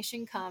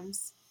information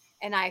comes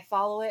and I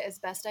follow it as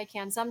best I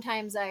can.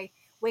 Sometimes I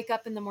wake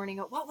up in the morning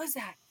and go, what was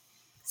that?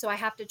 So I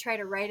have to try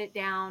to write it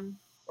down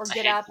or I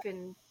get hate up that.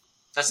 and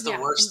That's the yeah,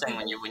 worst thing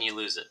when you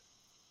lose it.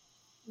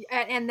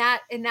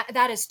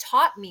 that has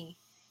taught me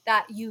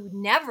that you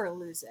never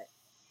lose it,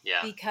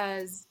 Yeah.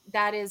 because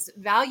that is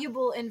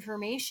valuable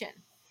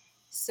information.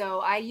 So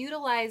I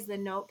utilize the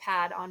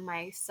notepad on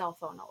my cell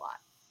phone a lot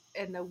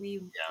in the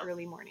wee Yeah.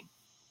 early morning.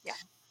 Yeah.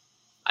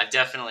 I've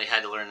definitely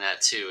had to learn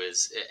that too.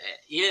 Is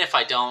even if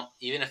I don't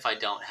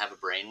have a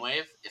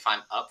brainwave, if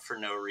I'm up for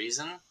no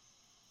reason,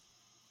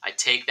 I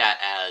take that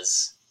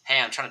as, hey,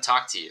 I'm trying to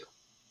talk to you,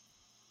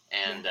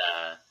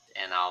 Yeah.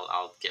 and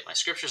I'll get my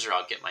scriptures, or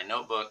I'll get my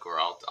notebook, or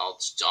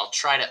I'll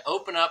try to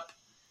open up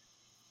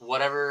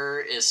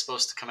whatever is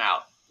supposed to come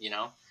out,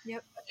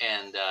 Yep.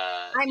 and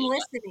I'm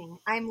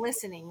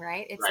listening,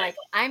 right? It's right. like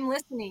I'm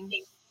listening.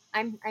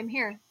 I'm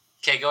here.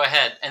 Okay, go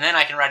ahead, and then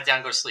I can write it down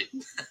and go to sleep.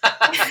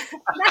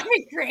 That'd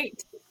be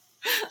great.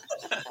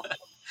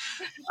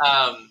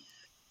 um,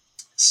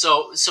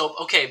 so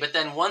okay, but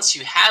then once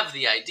you have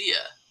the idea,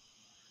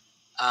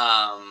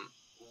 um,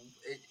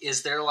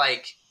 is there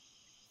like,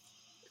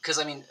 because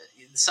I mean,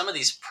 some of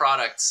these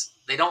products,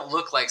 they don't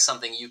look like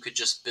something you could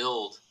just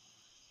build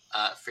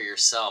for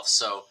yourself.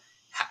 So,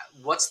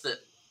 what's the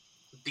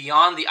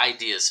beyond the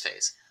ideas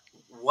phase?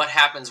 What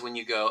happens when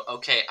you go,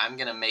 okay, I'm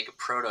gonna make a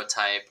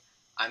prototype.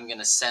 I'm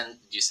gonna send.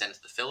 Do you send it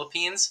to the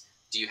Philippines?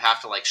 Do you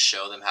have to like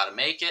show them how to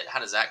make it? How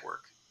does that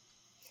work?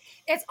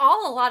 It's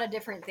all a lot of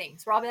different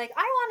things where I'll be like,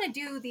 I want to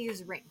do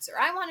these rings, or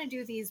I want to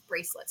do these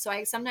bracelets. So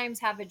I sometimes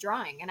have a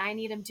drawing and I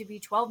need them to be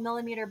 12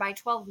 millimeter by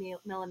 12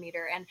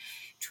 millimeter and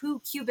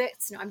 2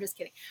 cubits. No, I'm just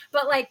kidding.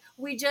 But like,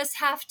 we just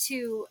have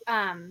to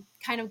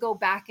kind of go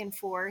back and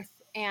forth.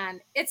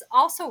 And it's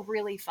also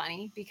really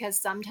funny because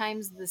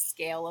sometimes the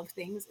scale of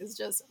things is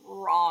just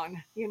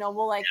wrong.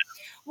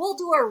 We'll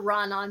do a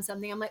run on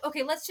something. I'm like,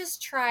 okay, let's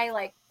just try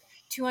like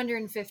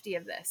 250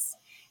 of this,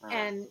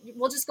 and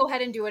we'll just go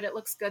ahead and do it. It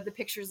looks good. The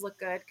pictures look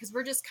good because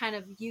we're just kind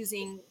of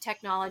using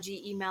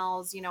technology,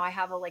 emails. I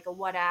have like a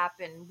WhatsApp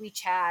and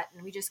WeChat,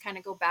 and we just kind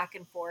of go back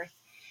and forth.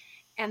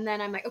 And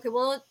then I'm like, okay,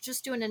 well, let's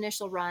just do an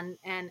initial run.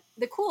 And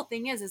the cool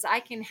thing is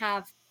I can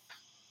have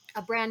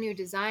a brand new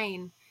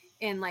design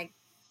in like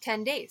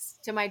 10 days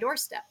to my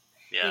doorstep,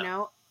 you Yeah.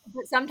 know?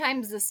 But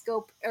sometimes the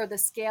scope or the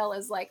scale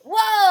is like,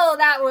 whoa,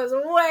 that was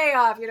way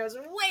off. It's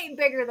way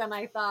bigger than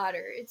I thought,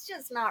 or it's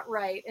just not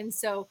right. And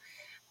so,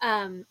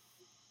 um,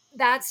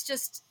 that's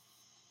just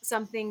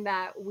something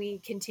that we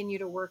continue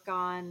to work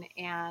on,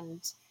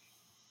 and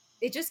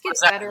it just What's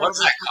gets that? better What's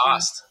over that time.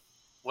 cost?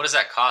 What does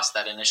that cost?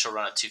 That initial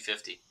run of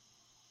 250?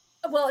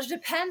 Well, it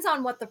depends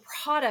on what the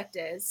product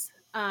is.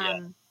 Yeah.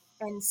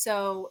 And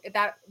so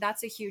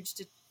that's a huge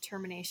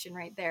determination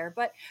right there.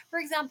 But for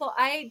example,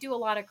 I do a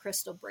lot of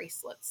crystal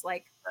bracelets.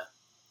 Like,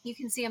 you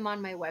can see them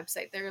on my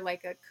website. They're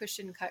like a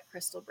cushion cut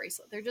crystal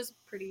bracelet. They're just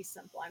pretty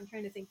simple. I'm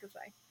trying to think if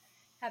I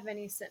have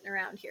any sitting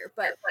around here,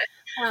 but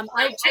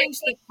I change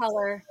the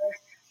color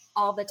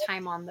all the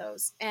time on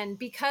those. And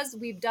because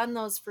we've done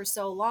those for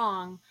so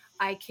long,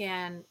 I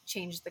can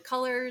change the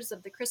colors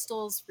of the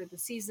crystals for the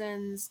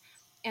seasons.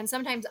 And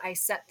sometimes I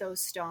set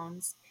those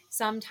stones.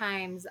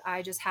 Sometimes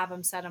I just have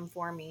them set them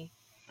for me.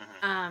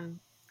 Mm-hmm.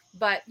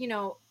 But,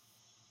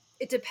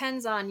 it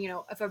depends on,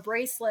 if a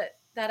bracelet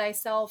that I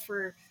sell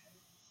for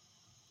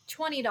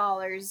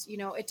 $20,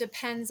 it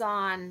depends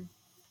on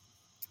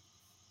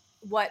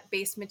what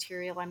base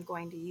material I'm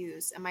going to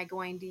use. Am I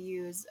going to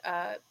use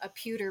a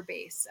pewter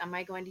base? Am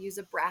I going to use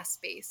a brass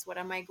base?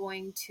 Am I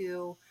going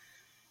to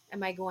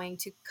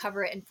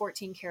cover it in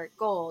 14 karat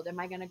gold? Am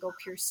I going to go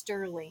pure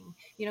sterling?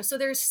 So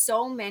there's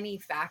so many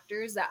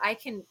factors that I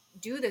can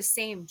do the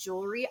same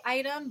jewelry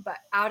item, but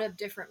out of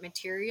different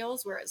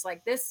materials, where it's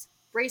like this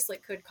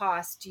bracelet could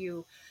cost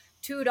you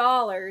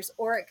 $2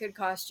 or it could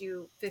cost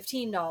you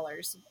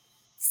 $15.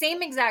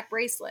 Same exact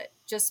bracelet,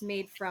 just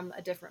made from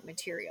a different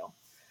material.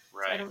 So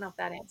I Right. don't know if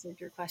that answered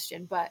your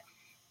question, but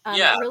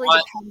Yeah. it really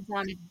Well, depends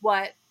on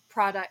what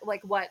product,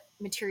 like what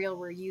material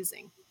we're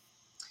using.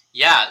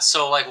 yeah.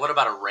 So, like, what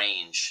about a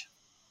range?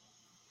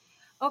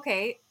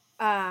 Okay.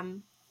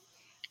 Um,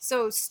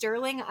 so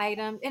sterling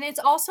item, and it's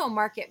also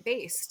market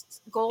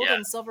based. Gold Yeah.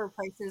 and silver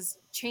prices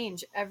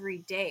change every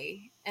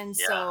day. And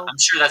Yeah. so I'm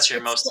sure that's your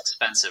it's, most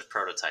expensive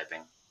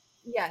prototyping.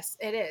 yes,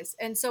 it is.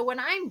 And so when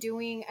I'm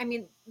doing, I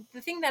mean,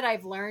 the thing that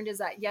I've learned is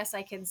that, yes,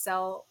 I can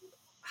sell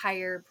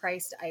higher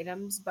priced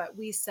items, but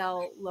we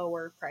sell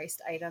lower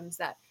priced items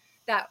that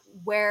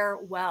wear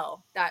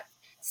well. That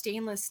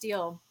stainless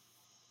steel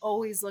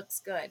always looks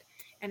good,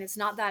 and it's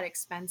not that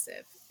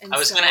expensive. I And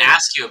was going to so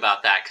ask you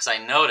about that because I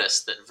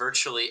noticed that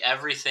virtually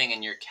everything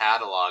in your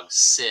catalog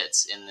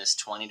sits in this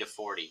 20 to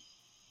 40 yep,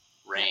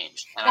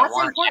 range. And I that's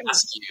wanted to important.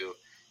 ask you,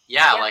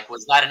 yeah, Yep. like,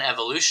 was that an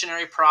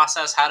evolutionary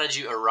process? How did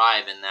you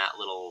arrive in that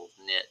little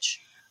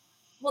niche?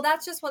 Well,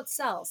 that's just what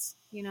sells.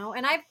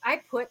 And I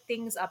put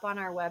things up on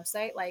our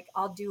website. Like,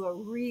 I'll do a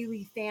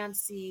really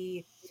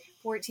fancy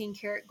 14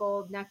 karat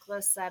gold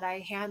necklace that I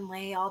hand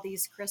lay all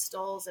these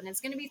crystals, and it's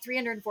going to be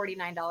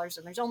 $349,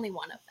 and there's only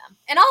one of them.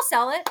 And I'll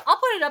sell it. I'll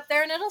put it up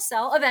there and it'll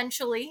sell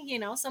eventually.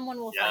 Someone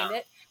will Yeah. find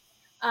it.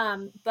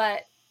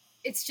 But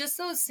it's just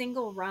those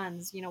single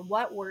runs,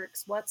 what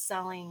works, what's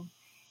selling.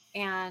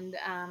 And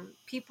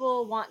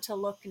people want to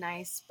look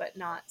nice but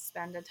not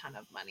spend a ton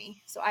of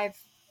money, so I've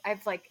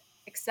like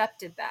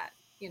accepted that.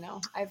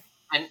 I've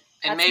And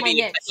That's my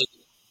maybe niche.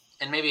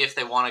 if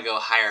they want to go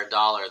higher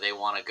dollar, they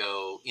want to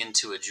go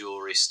into a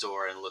jewelry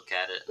store and look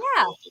at it and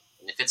Yeah, hold it.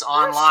 And if it's for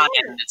online,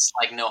 sure. it's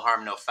like no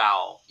harm, no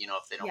foul.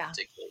 If they don't Yeah.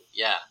 particularly,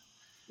 yeah,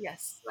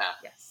 Yes. yeah,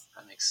 Yes.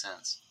 that makes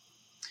sense.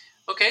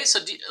 Okay, so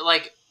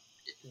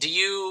do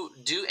you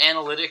do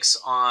analytics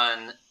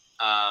on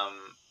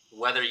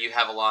whether you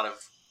have a lot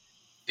of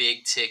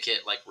big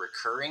ticket like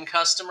recurring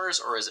customers,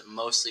 or is it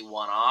mostly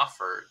one off,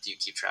 or do you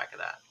keep track of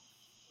that?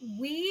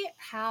 We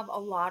have a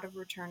lot of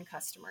return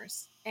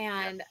customers,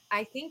 Yeah. and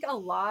I think a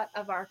lot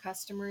of our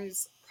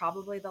customers,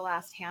 probably the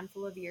last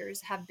handful of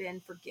years, have been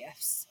for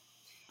gifts.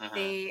 Hmm.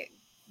 They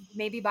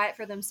maybe buy it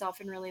for themselves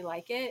and really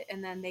like it,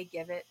 and then they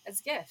give it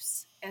as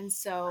gifts. And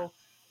so,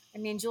 I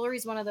mean, jewelry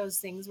is one of those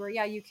things where,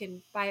 yeah, you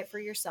can buy it for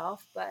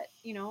yourself, but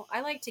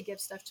I like to give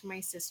stuff to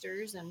my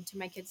sisters and to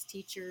my kids'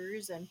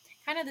 teachers, and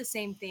kind of the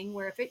same thing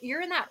where if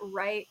you're in that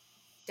right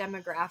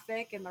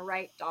demographic and the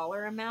right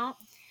dollar amount,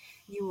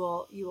 you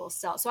will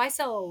sell. So I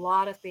sell a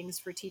lot of things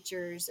for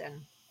teachers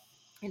and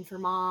for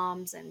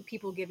moms and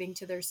people giving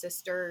to their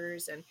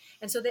sisters, and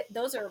so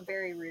those are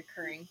very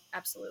recurring.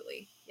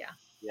 Absolutely. Yeah.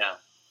 Yeah.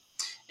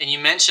 And you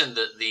mentioned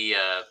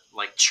the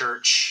like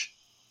church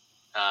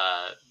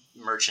uh,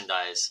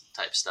 merchandise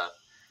type stuff.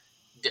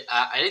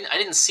 I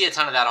didn't see a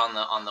ton of that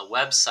on the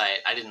website.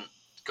 I didn't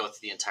go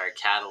through the entire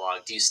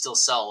catalog. Do you still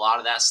sell a lot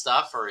of that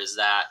stuff, or is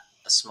that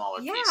a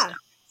smaller piece Yeah.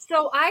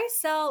 So I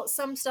sell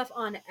some stuff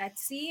on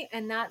Etsy,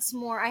 and that's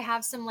more, I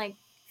have some like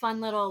fun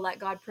little Let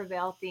God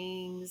Prevail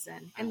things,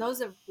 and now?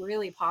 those are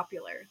really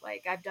popular.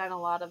 Like I've done a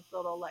lot of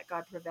little Let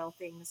God Prevail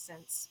things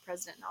since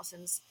President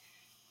Nelson's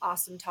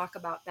awesome talk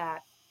about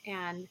that.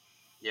 And I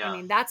Yeah,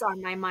 mean, that's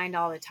on my mind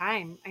all the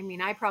time. I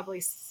mean, I probably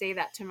say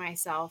that to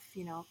myself,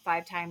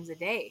 5 times a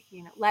day,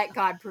 let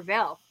God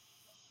prevail.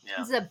 yeah,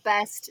 That's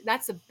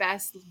the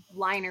best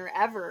liner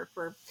ever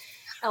for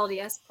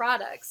LDS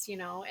products,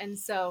 and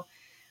so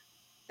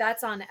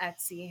that's on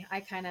Etsy.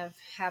 I kind of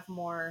have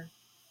more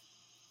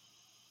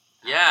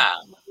yeah,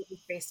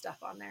 face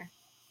stuff on there.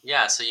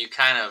 yeah. So you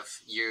kind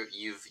of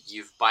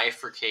you've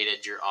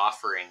bifurcated your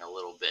offering a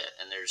little bit,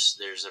 and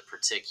there's a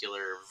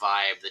particular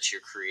vibe that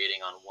you're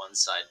creating on one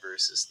side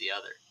versus the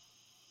other.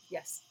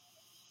 Yes.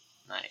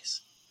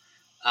 Nice.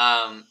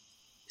 Um,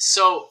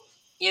 so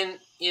in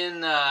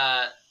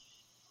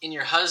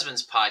your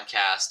husband's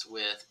podcast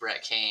with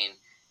Brett Kane,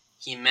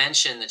 he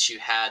mentioned that you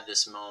had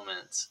this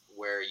moment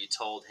where you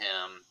told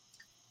him,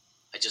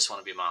 "I just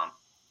want to be a mom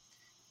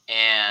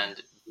Yeah.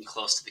 and be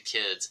close to the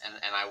kids." And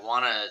I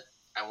want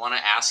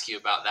to ask you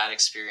about that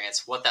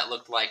experience, what that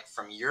looked like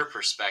from your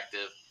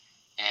perspective,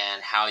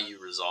 and how you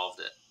resolved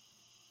it.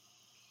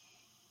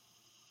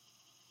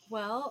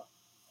 Well,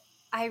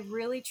 I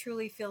really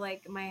truly feel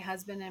like my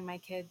husband and my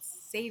kids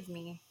save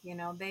me.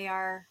 They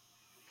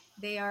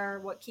are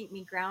what keep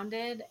me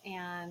grounded,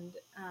 and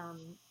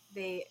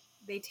they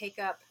they take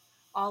up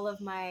all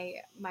of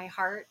my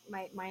heart,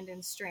 my mind,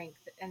 and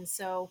strength. And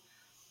so,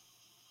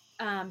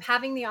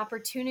 having the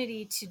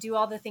opportunity to do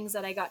all the things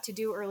that I got to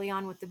do early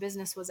on with the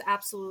business was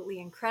absolutely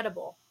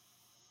incredible.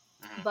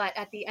 Hmm. But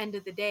at the end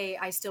of the day,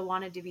 I still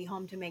wanted to be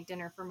home to make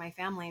dinner for my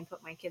family and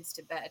put my kids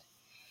to bed.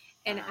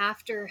 And Hmm.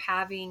 after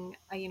having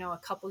a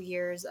couple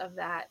years of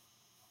that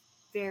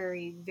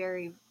very,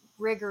 very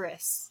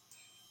rigorous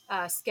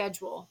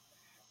schedule,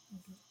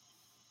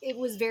 it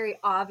was very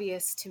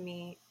obvious to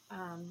me,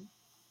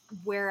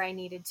 where I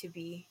needed to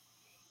be.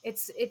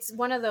 It's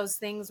one of those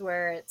things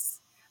where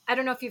I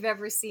don't know if you've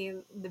ever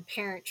seen The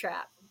Parent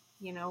Trap,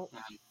 you know,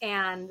 Hmm.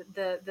 and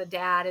the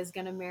dad is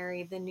going to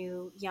marry the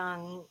new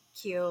young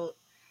cute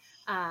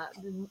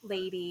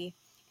lady,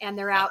 and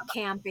they're out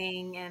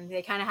camping and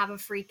they kind of have a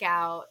freak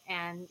out,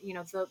 and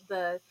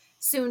the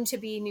soon to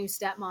be new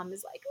stepmom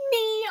is like,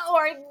 me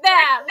or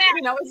them,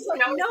 it's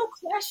like no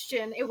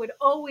question, it would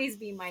always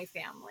be my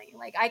family.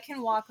 Like I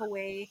can walk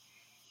away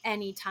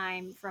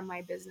anytime from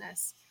my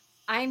business.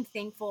 I'm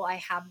thankful I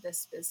have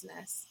this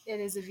business. It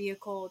is a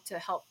vehicle to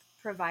help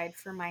provide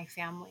for my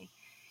family.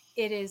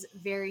 It is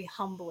very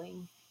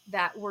humbling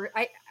that we're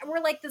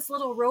like this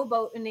little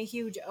rowboat in a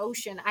huge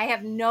ocean. I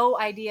have no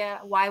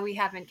idea why we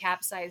haven't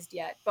capsized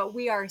yet, but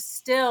we are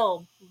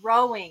still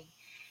rowing.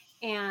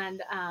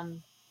 And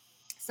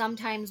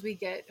sometimes we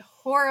get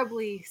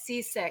horribly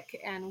seasick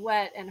and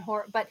wet and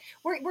but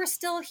we're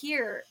still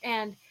here.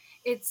 And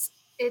it's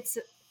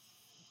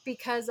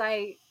because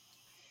I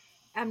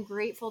am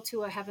grateful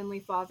to a heavenly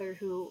Father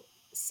who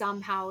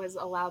somehow has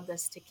allowed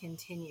this to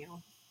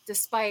continue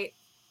despite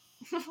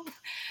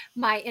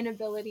my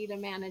inability to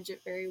manage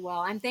it very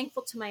well. I'm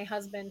thankful to my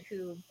husband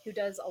who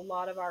does a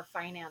lot of our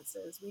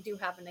finances. We do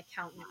have an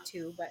accountant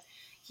too, but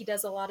he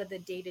does a lot of the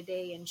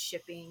day-to-day and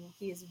shipping.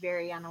 He is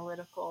very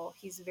analytical.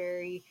 He's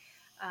very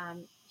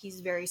He's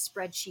very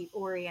spreadsheet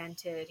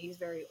oriented. He's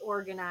very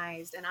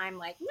organized, and I'm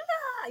like,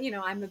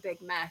 I'm a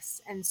big mess.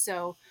 And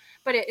so,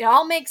 but it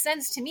all makes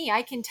sense to me.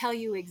 I can tell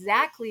you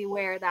exactly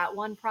where that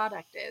one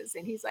product is,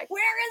 and he's like,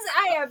 "Where is it?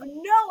 I have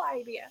no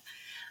idea."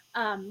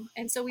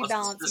 And so we What's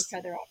balance each this?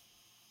 other out.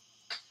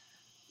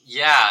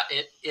 Yeah,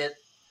 it.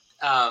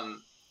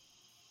 Um,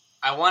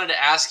 I wanted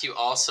to ask you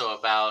also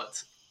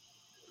about,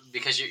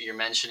 because you're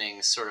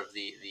mentioning sort of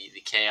the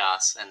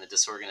chaos and the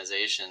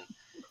disorganization.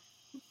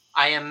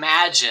 I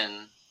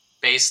imagine,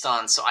 based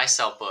on, so I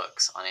sell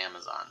books on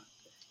Amazon,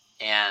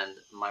 and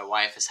my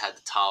wife has had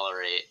to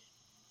tolerate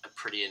a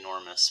pretty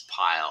enormous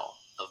pile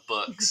of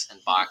books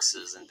and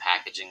boxes and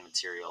packaging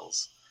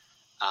materials.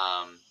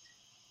 Um,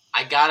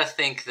 I gotta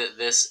think that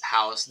this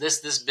house, this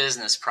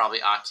business,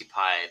 probably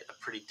occupied a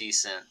pretty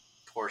decent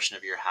portion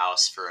of your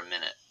house for a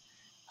minute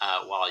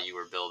while you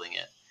were building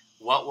it.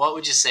 What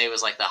would you say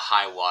was like the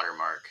high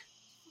watermark?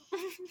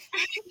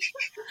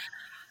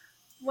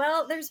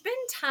 Well, there's been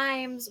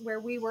times where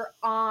we were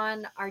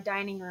on our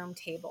dining room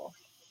table.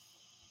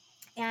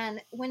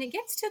 And when it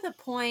gets to the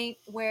point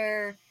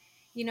where,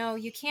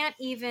 you can't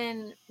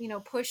even,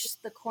 push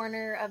the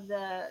corner of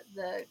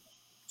the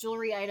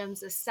jewelry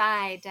items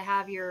aside to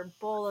have your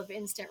bowl of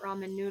instant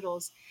ramen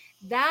noodles,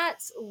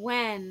 that's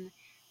when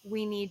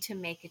we need to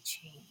make a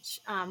change.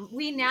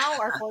 We now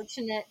are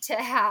fortunate to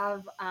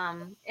have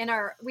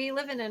we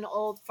live in an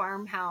old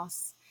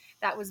farmhouse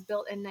that was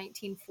built in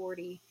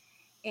 1940,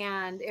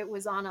 and it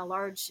was on a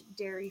large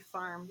dairy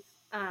farm.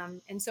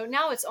 And so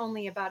now it's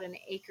only about an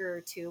acre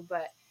or two,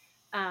 but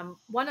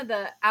one of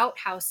the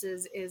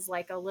outhouses is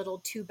like a little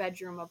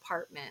 2-bedroom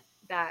apartment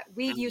that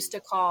we used to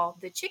call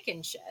the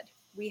chicken shed.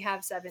 We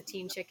have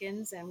 17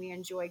 chickens, and we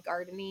enjoy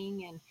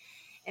gardening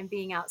and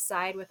being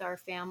outside with our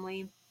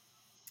family.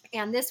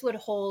 And this would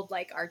hold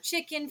like our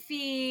chicken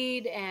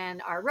feed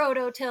and our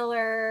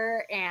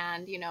rototiller,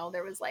 and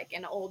there was like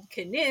an old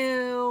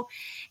canoe.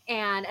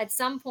 And at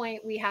some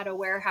point we had a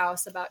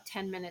warehouse about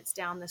 10 minutes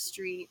down the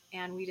street,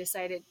 and we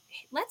decided,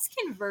 "Hey, let's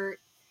convert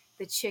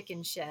the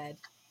chicken shed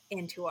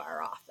into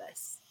our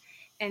office."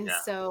 And Yeah.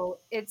 so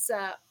it's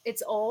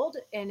old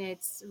and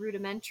it's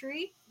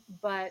rudimentary,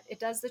 but it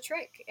does the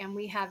trick. And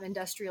we have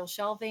industrial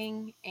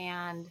shelving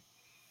and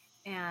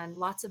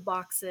lots of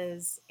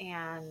boxes,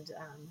 and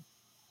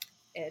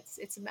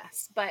it's a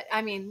mess, but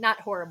I mean,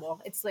 not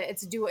horrible. It's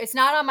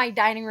not on my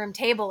dining room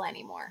table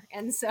anymore,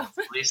 and so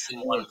At least in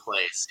one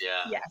place,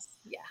 yeah. yes,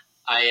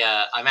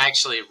 yeah. I'm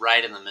actually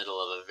right in the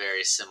middle of a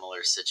very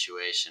similar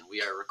situation.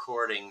 We are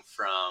recording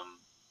from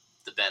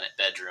the Bennett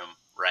bedroom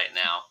right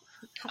now.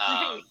 All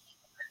right. Um,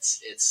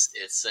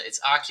 it's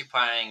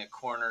occupying a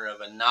corner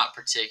of a not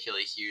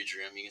particularly huge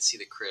room. You can see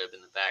the crib in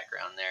the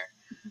background there.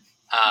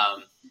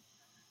 Um,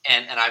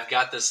 and I've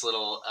got this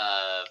little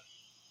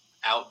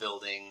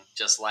outbuilding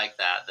just like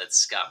that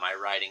that's got my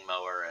riding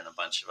mower and a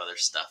bunch of other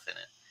stuff in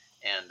it.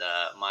 And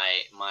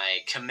my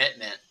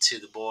commitment to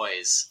the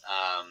boys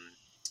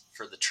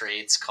for the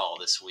trades call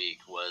this week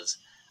was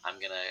I'm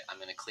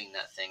gonna clean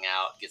that thing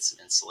out, get some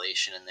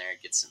insulation in there,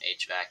 get some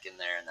HVAC in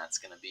there, and that's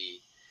gonna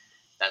be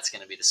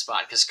the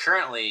spot. Because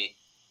currently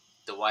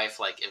the wife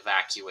like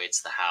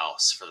evacuates the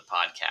house for the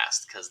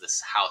podcast because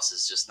this house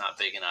is just not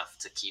big enough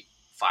to keep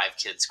 5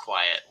 kids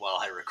quiet while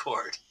I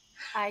record.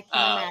 I can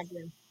Uh,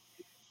 imagine.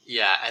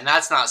 yeah, and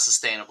that's not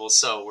sustainable.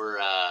 So we're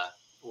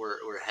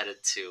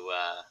headed to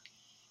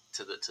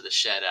the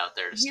shed out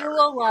there to You start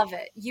will recording. love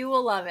it. You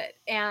will love it.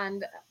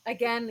 And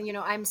again,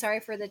 I'm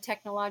sorry for the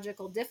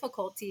technological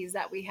difficulties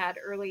that we had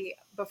early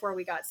before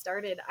we got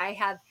started. I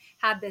have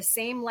had the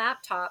same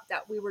laptop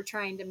that we were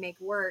trying to make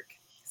work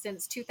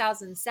since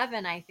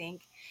 2007, I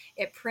think. Oh,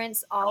 It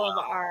prints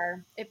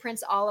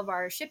all of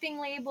our shipping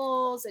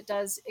labels. It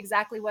does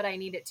exactly what I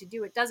need it to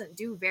do. It doesn't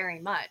do very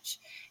much.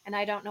 And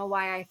I don't know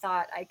why I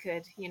thought I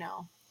could,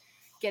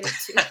 get it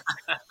to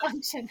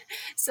function.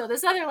 So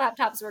this other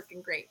laptop's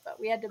working great, but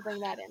we had to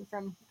bring that in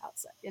from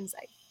outside,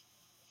 inside.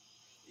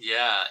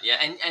 yeah,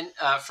 and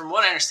from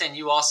what I understand,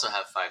 you also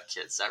have 5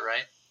 kids. Is that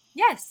right?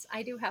 Yes,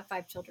 I do have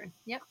 5 children.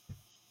 Yep.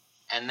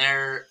 And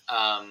they're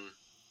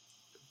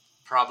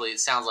probably, it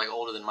sounds like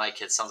older than my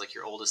kids. Sounds like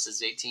your oldest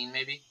is 18,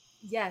 maybe.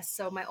 Yes.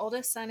 So my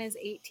oldest son is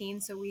 18.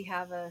 So we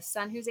have a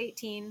son who's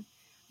 18.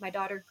 My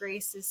daughter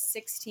Grace is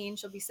 16.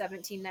 She'll be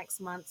 17 next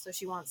month. So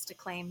she wants to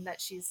claim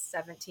that she's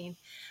 17.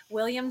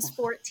 William's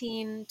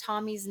 14.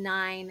 Tommy's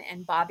 9.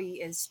 And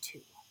Bobby is 2.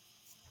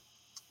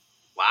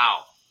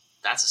 Wow,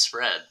 that's a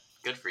spread.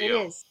 Good for It you.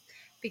 is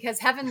because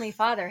Heavenly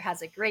Father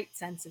has a great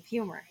sense of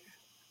humor.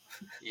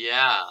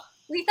 Yeah,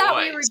 We thought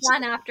we boy. were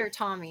done after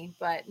Tommy,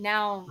 but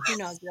now who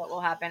knows what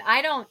will happen.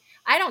 I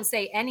don't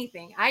say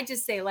anything. I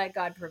just say let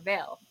God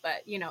prevail.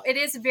 But, it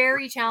is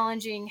very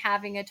challenging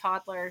having a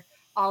toddler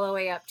all the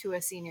way up to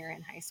a senior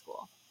in high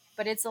school.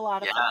 But it's a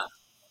lot of Yeah, fun.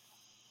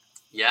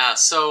 yeah.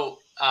 So,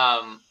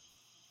 how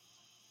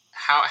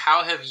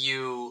have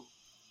you?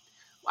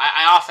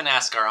 I often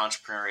ask our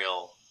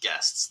entrepreneurial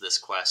guests this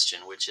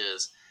question, which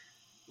is,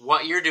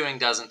 what you're doing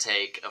doesn't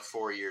take a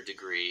 4-year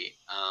degree.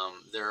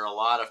 There are a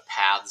lot of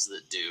paths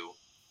that do.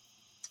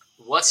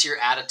 what's your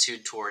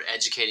attitude toward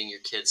educating your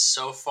kids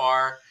so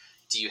far?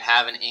 Do you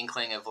have an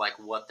inkling of like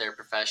what their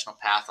professional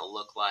path will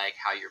look like,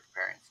 how you're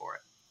preparing for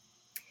it?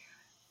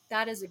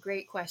 That is a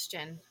great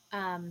question.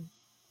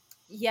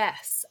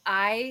 Yes,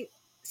 I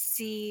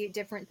see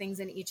different things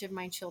in each of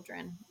my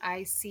children.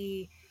 I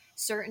see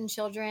certain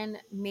children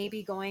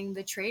maybe going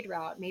the trade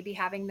route, maybe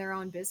having their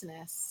own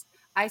business.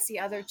 I see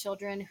other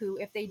children who,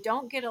 if they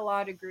don't get a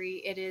law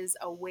degree, it is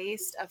a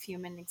waste of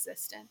human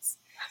existence.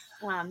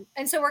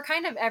 And so we're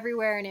kind of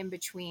everywhere and in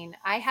between.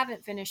 I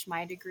haven't finished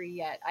my degree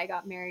yet. I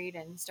got married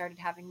and started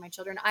having my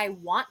children. I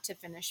want to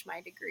finish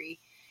my degree,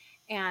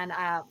 and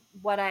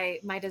what I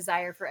my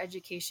desire for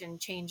education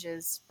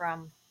changes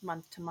from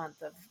month to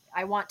month. Of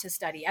I want to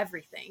study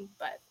everything,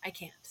 but I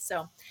can't.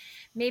 So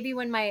maybe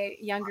when my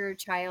younger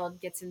child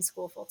gets in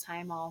school full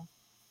time, I'll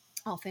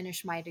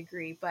finish my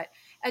degree. But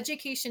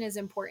education is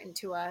important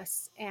to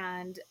us,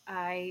 and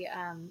I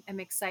am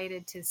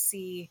excited to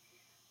see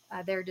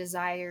their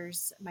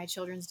desires, my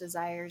children's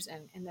desires,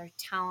 and their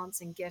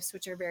talents and gifts,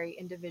 which are very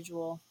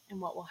individual,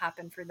 and what will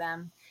happen for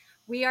them.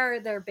 We are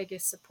their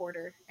biggest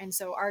supporter. And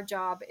so our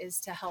job is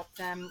to help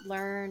them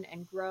learn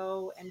and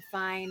grow and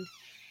find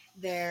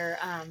their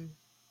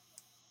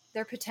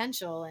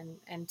potential,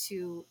 and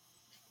to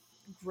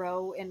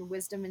grow in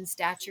wisdom and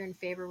stature and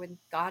favor with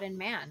God and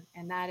man.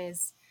 And that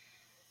is,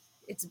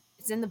 it's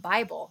in the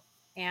Bible.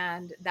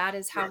 And that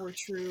is how Sure.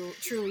 we're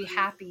truly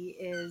happy,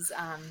 is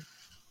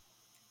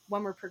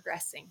when we're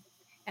progressing.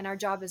 And our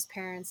job as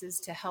parents is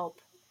to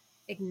help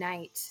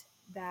ignite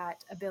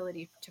that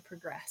ability to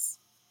progress.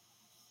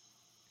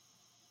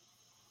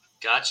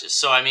 Gotcha.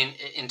 So I mean,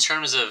 in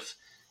terms of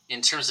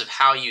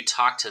how you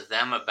talk to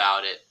them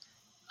about it,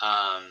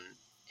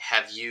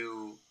 have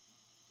you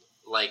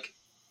like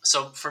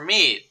so for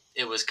me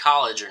it was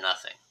college or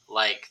nothing.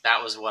 Like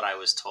that was what I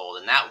was told,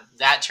 and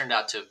that turned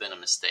out to have been a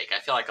mistake. I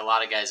feel like a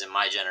lot of guys in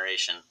my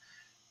generation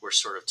were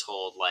sort of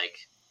told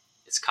like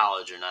it's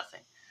college or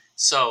nothing.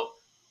 So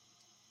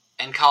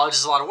and college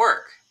is a lot of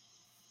work.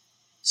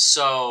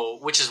 So,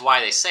 which is why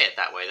they say it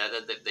that way.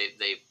 That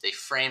they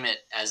frame it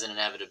as an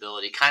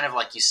inevitability, kind of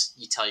like you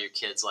tell your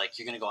kids like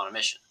you're going to go on a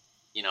mission.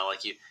 You know,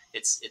 like you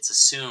it's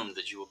assumed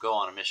that you will go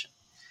on a mission.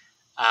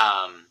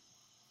 Um,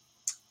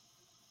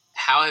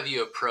 how have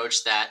you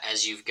approached that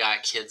as you've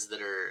got kids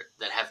that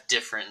have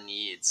different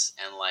needs,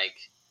 and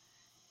like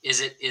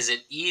is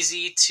it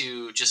easy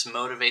to just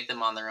motivate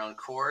them on their own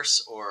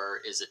course,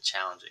 or is it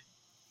challenging?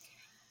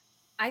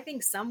 I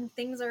think some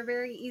things are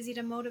very easy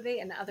to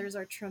motivate and others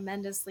are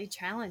tremendously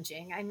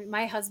challenging. I mean,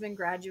 my husband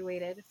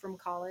graduated from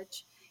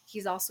college.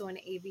 He's also an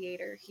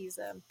aviator. He's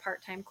a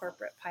part time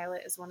corporate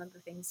pilot, is one of the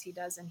things he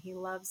does, and he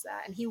loves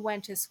that. And he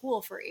went to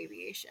school for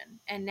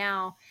aviation. And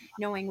now,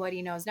 knowing what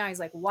he knows now,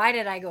 he's like, why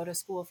did I go to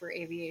school for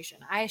aviation?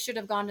 I should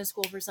have gone to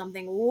school for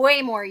something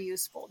way more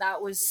useful.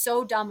 That was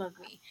so dumb of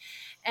me.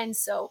 And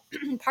so,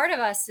 part of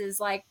us is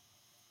like,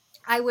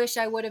 I wish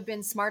I would have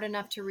been smart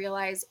enough to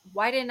realize,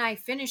 why didn't I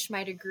finish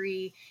my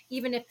degree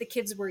even if the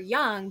kids were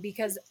young,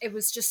 because it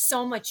was just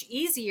so much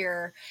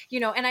easier,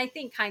 and I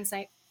think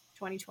hindsight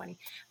 2020,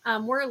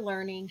 we're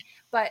learning.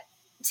 But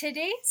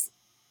today's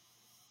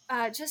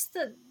just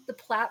the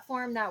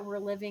platform that we're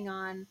living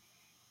on,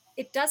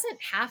 it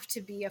doesn't have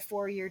to be a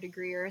 4-year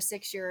degree or a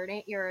 6-year or an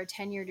 8-year or a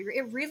 10-year degree.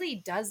 It really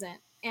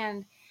doesn't.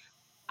 And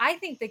I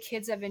think the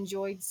kids have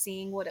enjoyed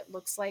seeing what it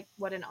looks like,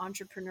 what an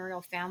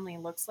entrepreneurial family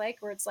looks like,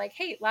 where it's like,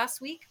 hey, last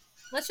week,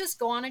 let's just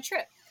go on a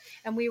trip.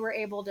 And we were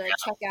able to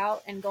check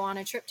out and go on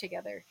a trip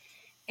together.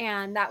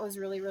 And that was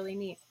really, really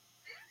neat.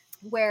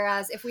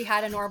 Whereas if we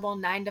had a normal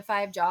 9 to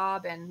 5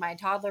 job and my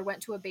toddler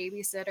went to a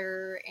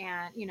babysitter,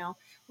 and,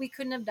 we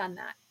couldn't have done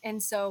that.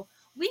 And so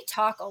we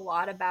talk a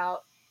lot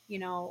about, you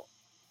know,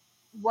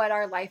 what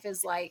our life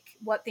is like,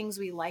 what things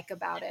we like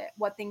about it,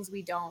 what things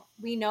we don't.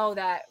 We know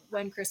that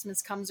when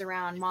Christmas comes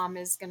around, mom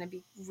is going to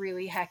be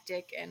really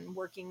hectic and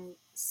working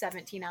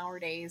 17-hour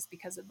days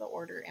because of the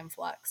order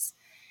influx.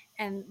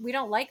 And we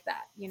don't like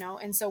that.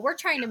 And so we're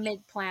trying to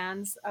make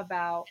plans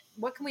about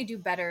what can we do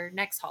better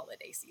next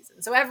holiday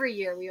season. So every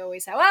year we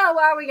always have, oh, how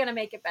are we going to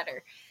make it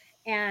better?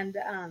 And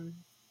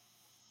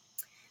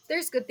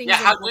there's good Yeah, things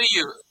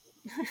in both.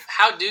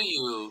 how do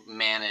you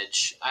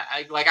manage?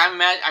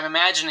 I'm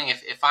imagining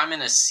if I'm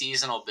in a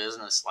seasonal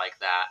business like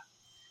that,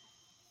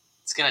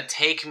 it's gonna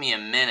take me a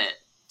minute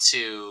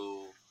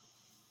to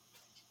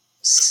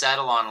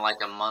settle on like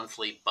a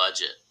monthly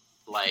budget.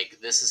 Like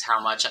this is how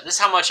much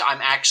I'm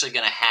actually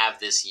gonna have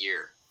this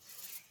year.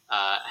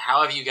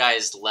 How have you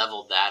guys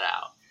leveled that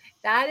out?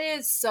 That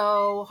is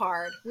so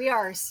hard. We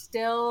are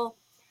still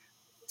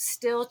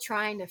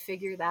trying to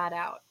figure that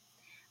out.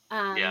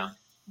 Yeah,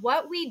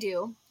 What we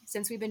do,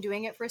 since we've been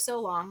doing it for so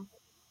long,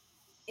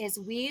 is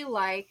we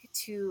like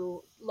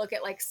to look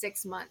at like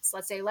 6 months.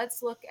 Let's say,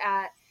 let's look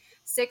at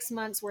 6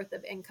 months worth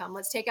of income.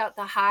 Let's take out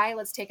the high,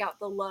 let's take out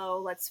the low,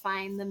 let's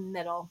find the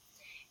middle.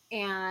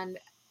 And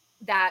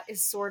that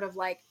is sort of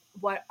like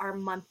what our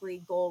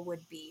monthly goal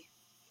would be.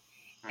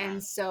 hmm.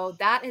 And so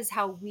that is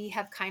how we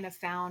have kind of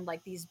found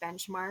like these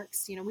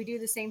benchmarks. We do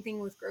the same thing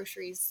with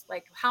groceries.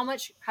 Like, how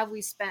much have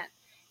we spent?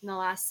 in the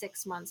last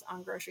 6 months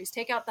on groceries.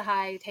 Take out the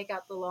high, take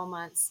out the low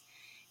months,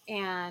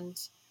 and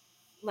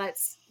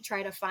let's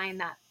try to find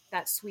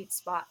that sweet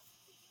spot.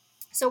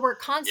 So we're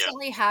Yeah.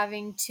 constantly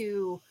having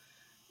to,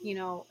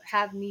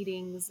 have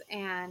meetings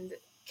and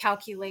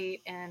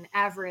calculate and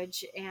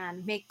average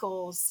and make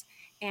goals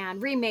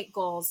and remake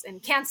goals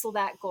and cancel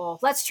that goal.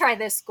 Let's try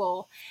this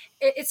goal.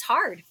 It's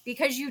hard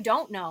because you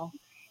don't know.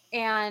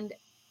 And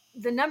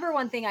the number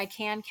one thing I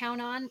can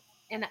count on,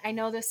 and I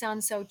know this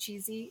sounds so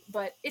cheesy,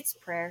 but it's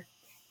prayer.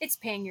 It's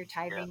paying your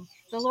Yeah. tithing.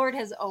 The Lord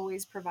has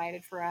always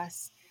provided for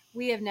us.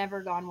 We have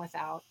never gone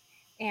without.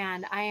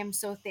 And I am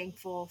so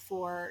thankful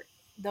for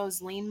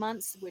those lean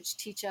months, which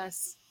teach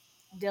us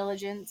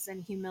diligence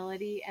and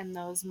humility, and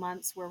those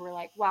months where we're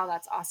like, wow,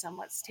 that's awesome.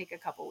 Let's take a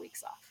couple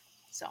weeks off.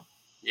 So,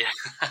 Yeah.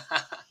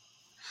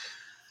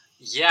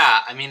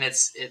 Yeah, I mean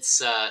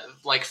it's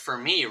like for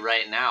me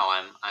right now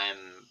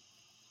I'm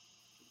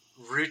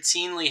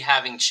routinely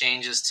having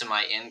changes to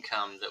my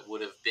income that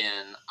would have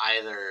been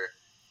either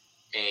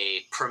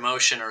a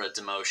promotion or a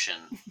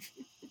demotion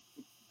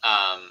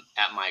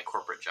at my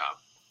corporate job,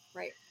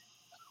 right.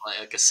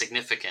 like a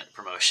significant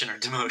promotion or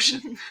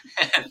demotion,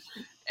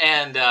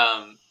 and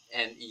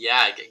and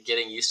yeah,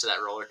 getting used to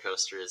that roller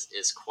coaster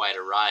is quite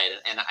a ride.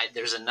 And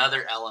there's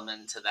another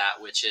element to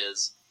that, which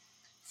is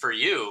for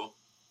you,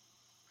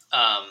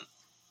 um,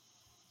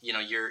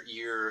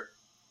 you're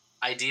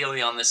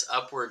ideally on this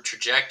upward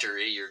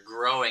trajectory. You're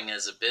growing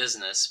as a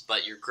business,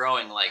 but you're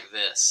growing like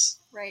this,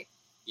 Right.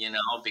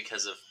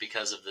 because of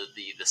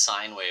the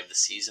sine wave, the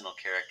seasonal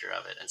character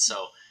of it. And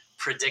so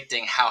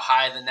predicting how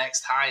high the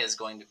next high is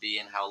going to be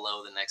and how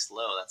low the next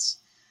low, that's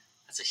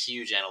a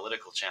huge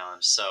analytical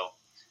challenge. So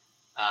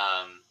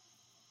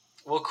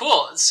well,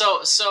 cool.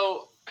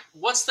 So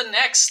what's the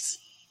next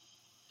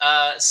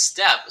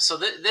step? So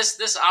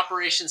this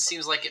operation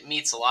seems like it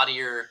meets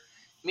your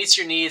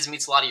needs,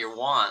 meets a lot of your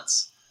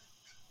wants.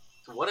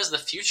 What does the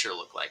future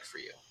look like for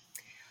you?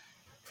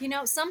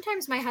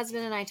 Sometimes my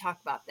husband and I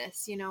talk about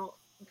this.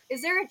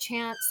 Is there a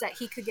chance that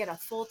he could get a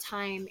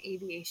full-time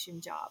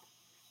aviation job?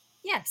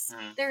 Yes,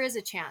 Mm, there is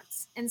a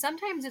chance. And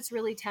sometimes it's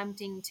really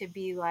tempting to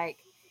be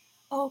like,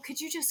 oh,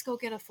 could you just go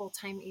get a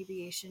full-time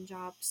aviation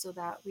job so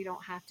that we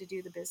don't have to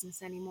do the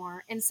business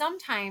anymore? And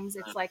sometimes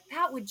it's mm, like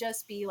that would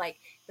just be like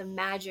the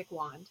magic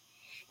wand.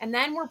 And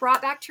then we're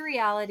brought back to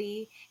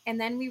reality, and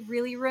then we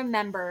really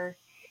remember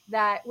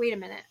that, wait a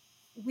minute,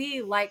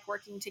 we like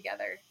working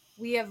together.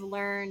 We have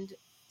learned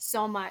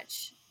so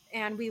much,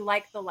 and we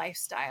like the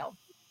lifestyle.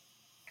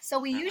 So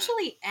we mhm.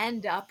 usually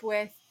end up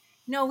with,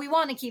 no, we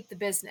want to keep the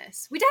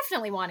business. We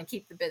definitely want to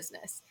keep the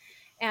business.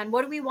 And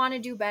what do we want to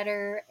do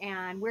better?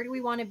 And where do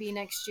we want to be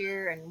next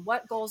year? And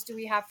what goals do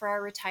we have for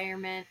our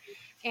retirement?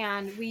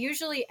 And we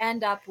usually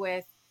end up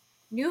with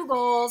new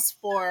goals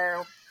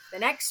for the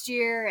next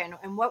year,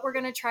 and what we're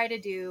going to try to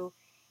do.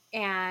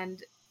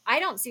 And I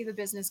don't see the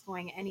business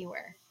going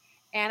anywhere.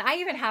 And I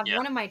even have Yeah,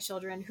 one of my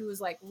children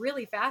who's like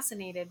really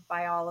fascinated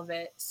by all of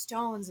it,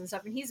 stones and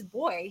stuff. And he's a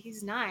boy,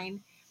 he's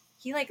 9.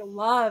 He like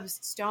loves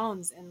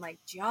stones and like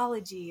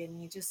geology, and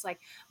he just like,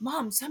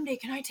 mom, someday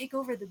can I take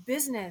over the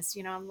business?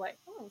 I'm like,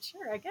 oh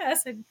sure, I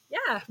guess. And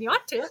yeah, if you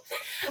want to.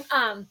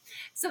 um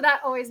so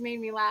that always made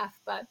me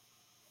laugh, but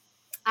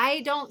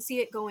I don't see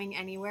it going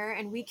anywhere,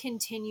 and we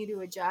continue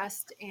to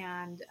adjust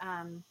and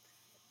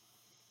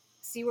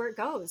see where it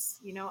goes.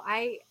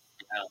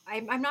 yeah,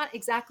 I'm not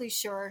exactly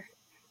sure.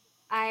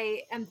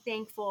 I am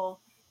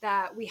thankful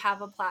that we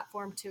have a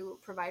platform to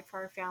provide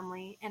for our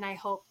family, and I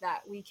hope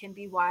that we can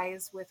be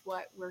wise with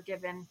what we're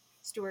given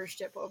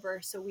stewardship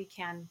over, so we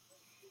can,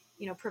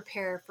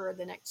 prepare for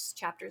the next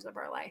chapters of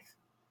our life.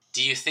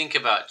 do you think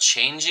about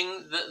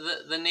changing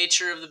the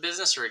nature of the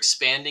business or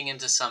expanding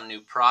into some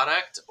new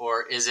product,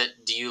 or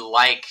do you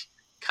like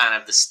kind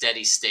of the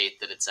steady state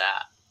that it's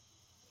at?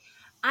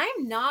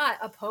 I'm not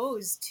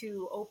opposed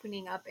to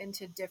opening up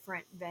into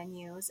different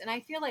venues, and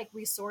I feel like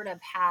we sort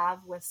of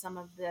have with some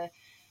of the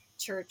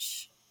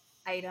church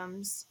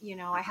items.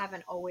 I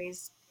haven't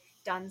always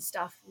done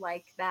stuff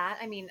like that.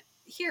 I mean,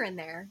 here and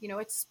there,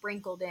 it's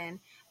sprinkled in.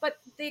 But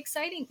the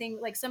exciting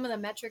thing, like some of the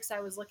metrics I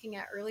was looking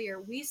at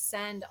earlier, we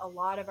send a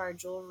lot of our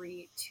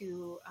jewelry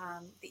to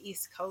the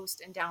East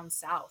Coast and down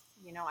south.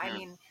 I Mm,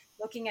 mean,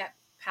 looking at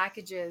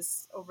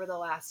packages over the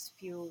last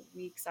few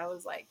weeks, I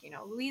was like,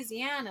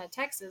 Louisiana,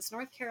 Texas,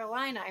 North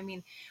Carolina. I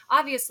mean,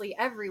 obviously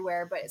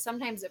everywhere, but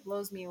sometimes it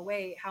blows me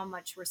away how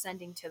much we're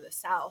sending to the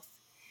south.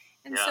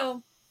 And yeah,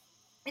 so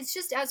it's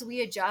just as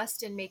we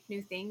adjust and make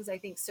new things, I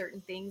think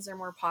certain things are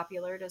more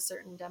popular to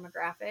certain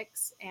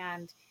demographics.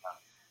 And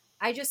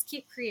I just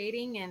keep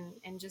creating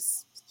and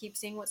just keep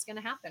seeing what's going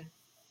to happen.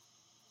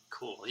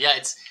 cool. Yeah,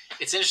 it's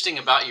interesting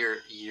about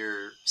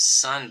your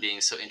son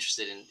being so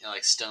interested in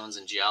like stones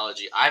and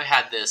geology. I've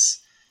had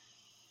this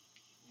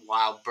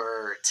wild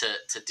burr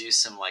to do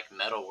some like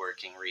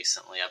metalworking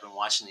recently. I've been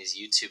watching these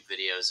YouTube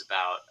videos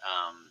about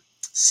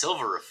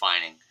silver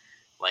refining,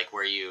 like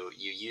where you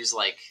use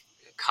like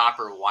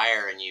copper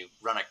wire and you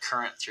run a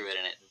current through it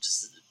and it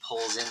just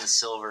pulls in the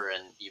silver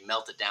and you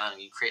melt it down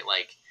and you create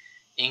like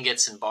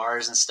ingots and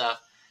bars and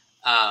stuff.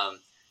 Um,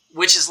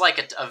 which is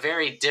like a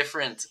very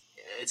different,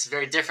 it's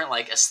very different,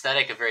 like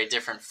aesthetic, a very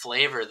different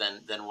flavor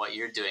than what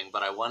you're doing.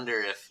 But I wonder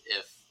if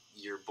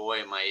your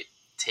boy might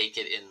take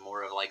it in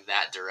more of like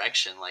that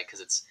direction, like,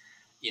 because it's,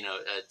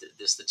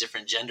 just the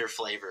different gender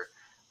flavor.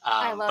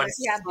 I love But it. it's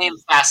Yeah. the same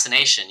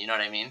fascination, you know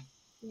what I mean?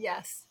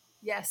 Yes.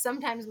 Yes.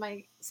 Sometimes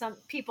some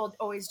people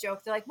always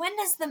joke. They're like, when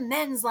does the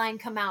men's line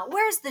come out?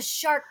 Where's the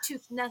shark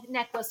tooth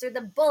necklace or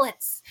the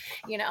bullets?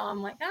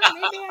 I'm like, oh,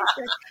 maybe I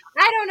should.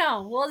 I don't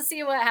know. We'll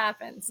see what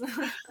happens.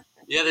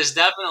 Yeah, there's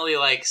definitely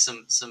like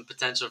some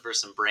potential for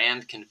some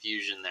brand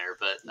confusion there,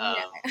 Yeah.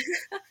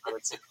 but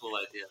it's a cool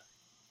idea.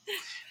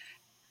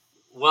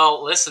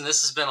 Well, listen,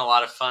 this has been a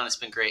lot of fun. It's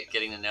been great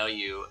getting to know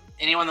you.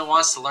 Anyone that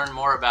wants to learn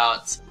more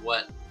about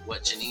what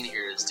Jenine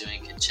here is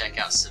doing can check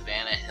out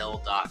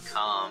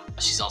SavannahHill.com.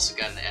 She's also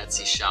got an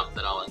Etsy shop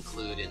that I'll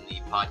include in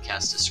the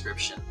podcast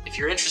description. If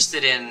you're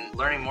interested in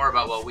learning more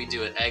about what we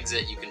do at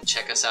Exit, you can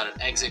check us out at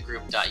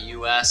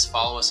exitgroup.us.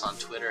 Follow us on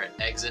Twitter at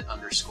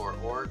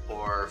exit_org,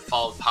 or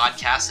follow the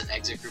podcast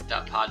at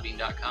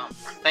exitgroup.podbean.com.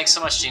 Thanks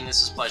so much, Gene.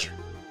 This was a pleasure.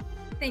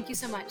 Thank you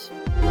so much.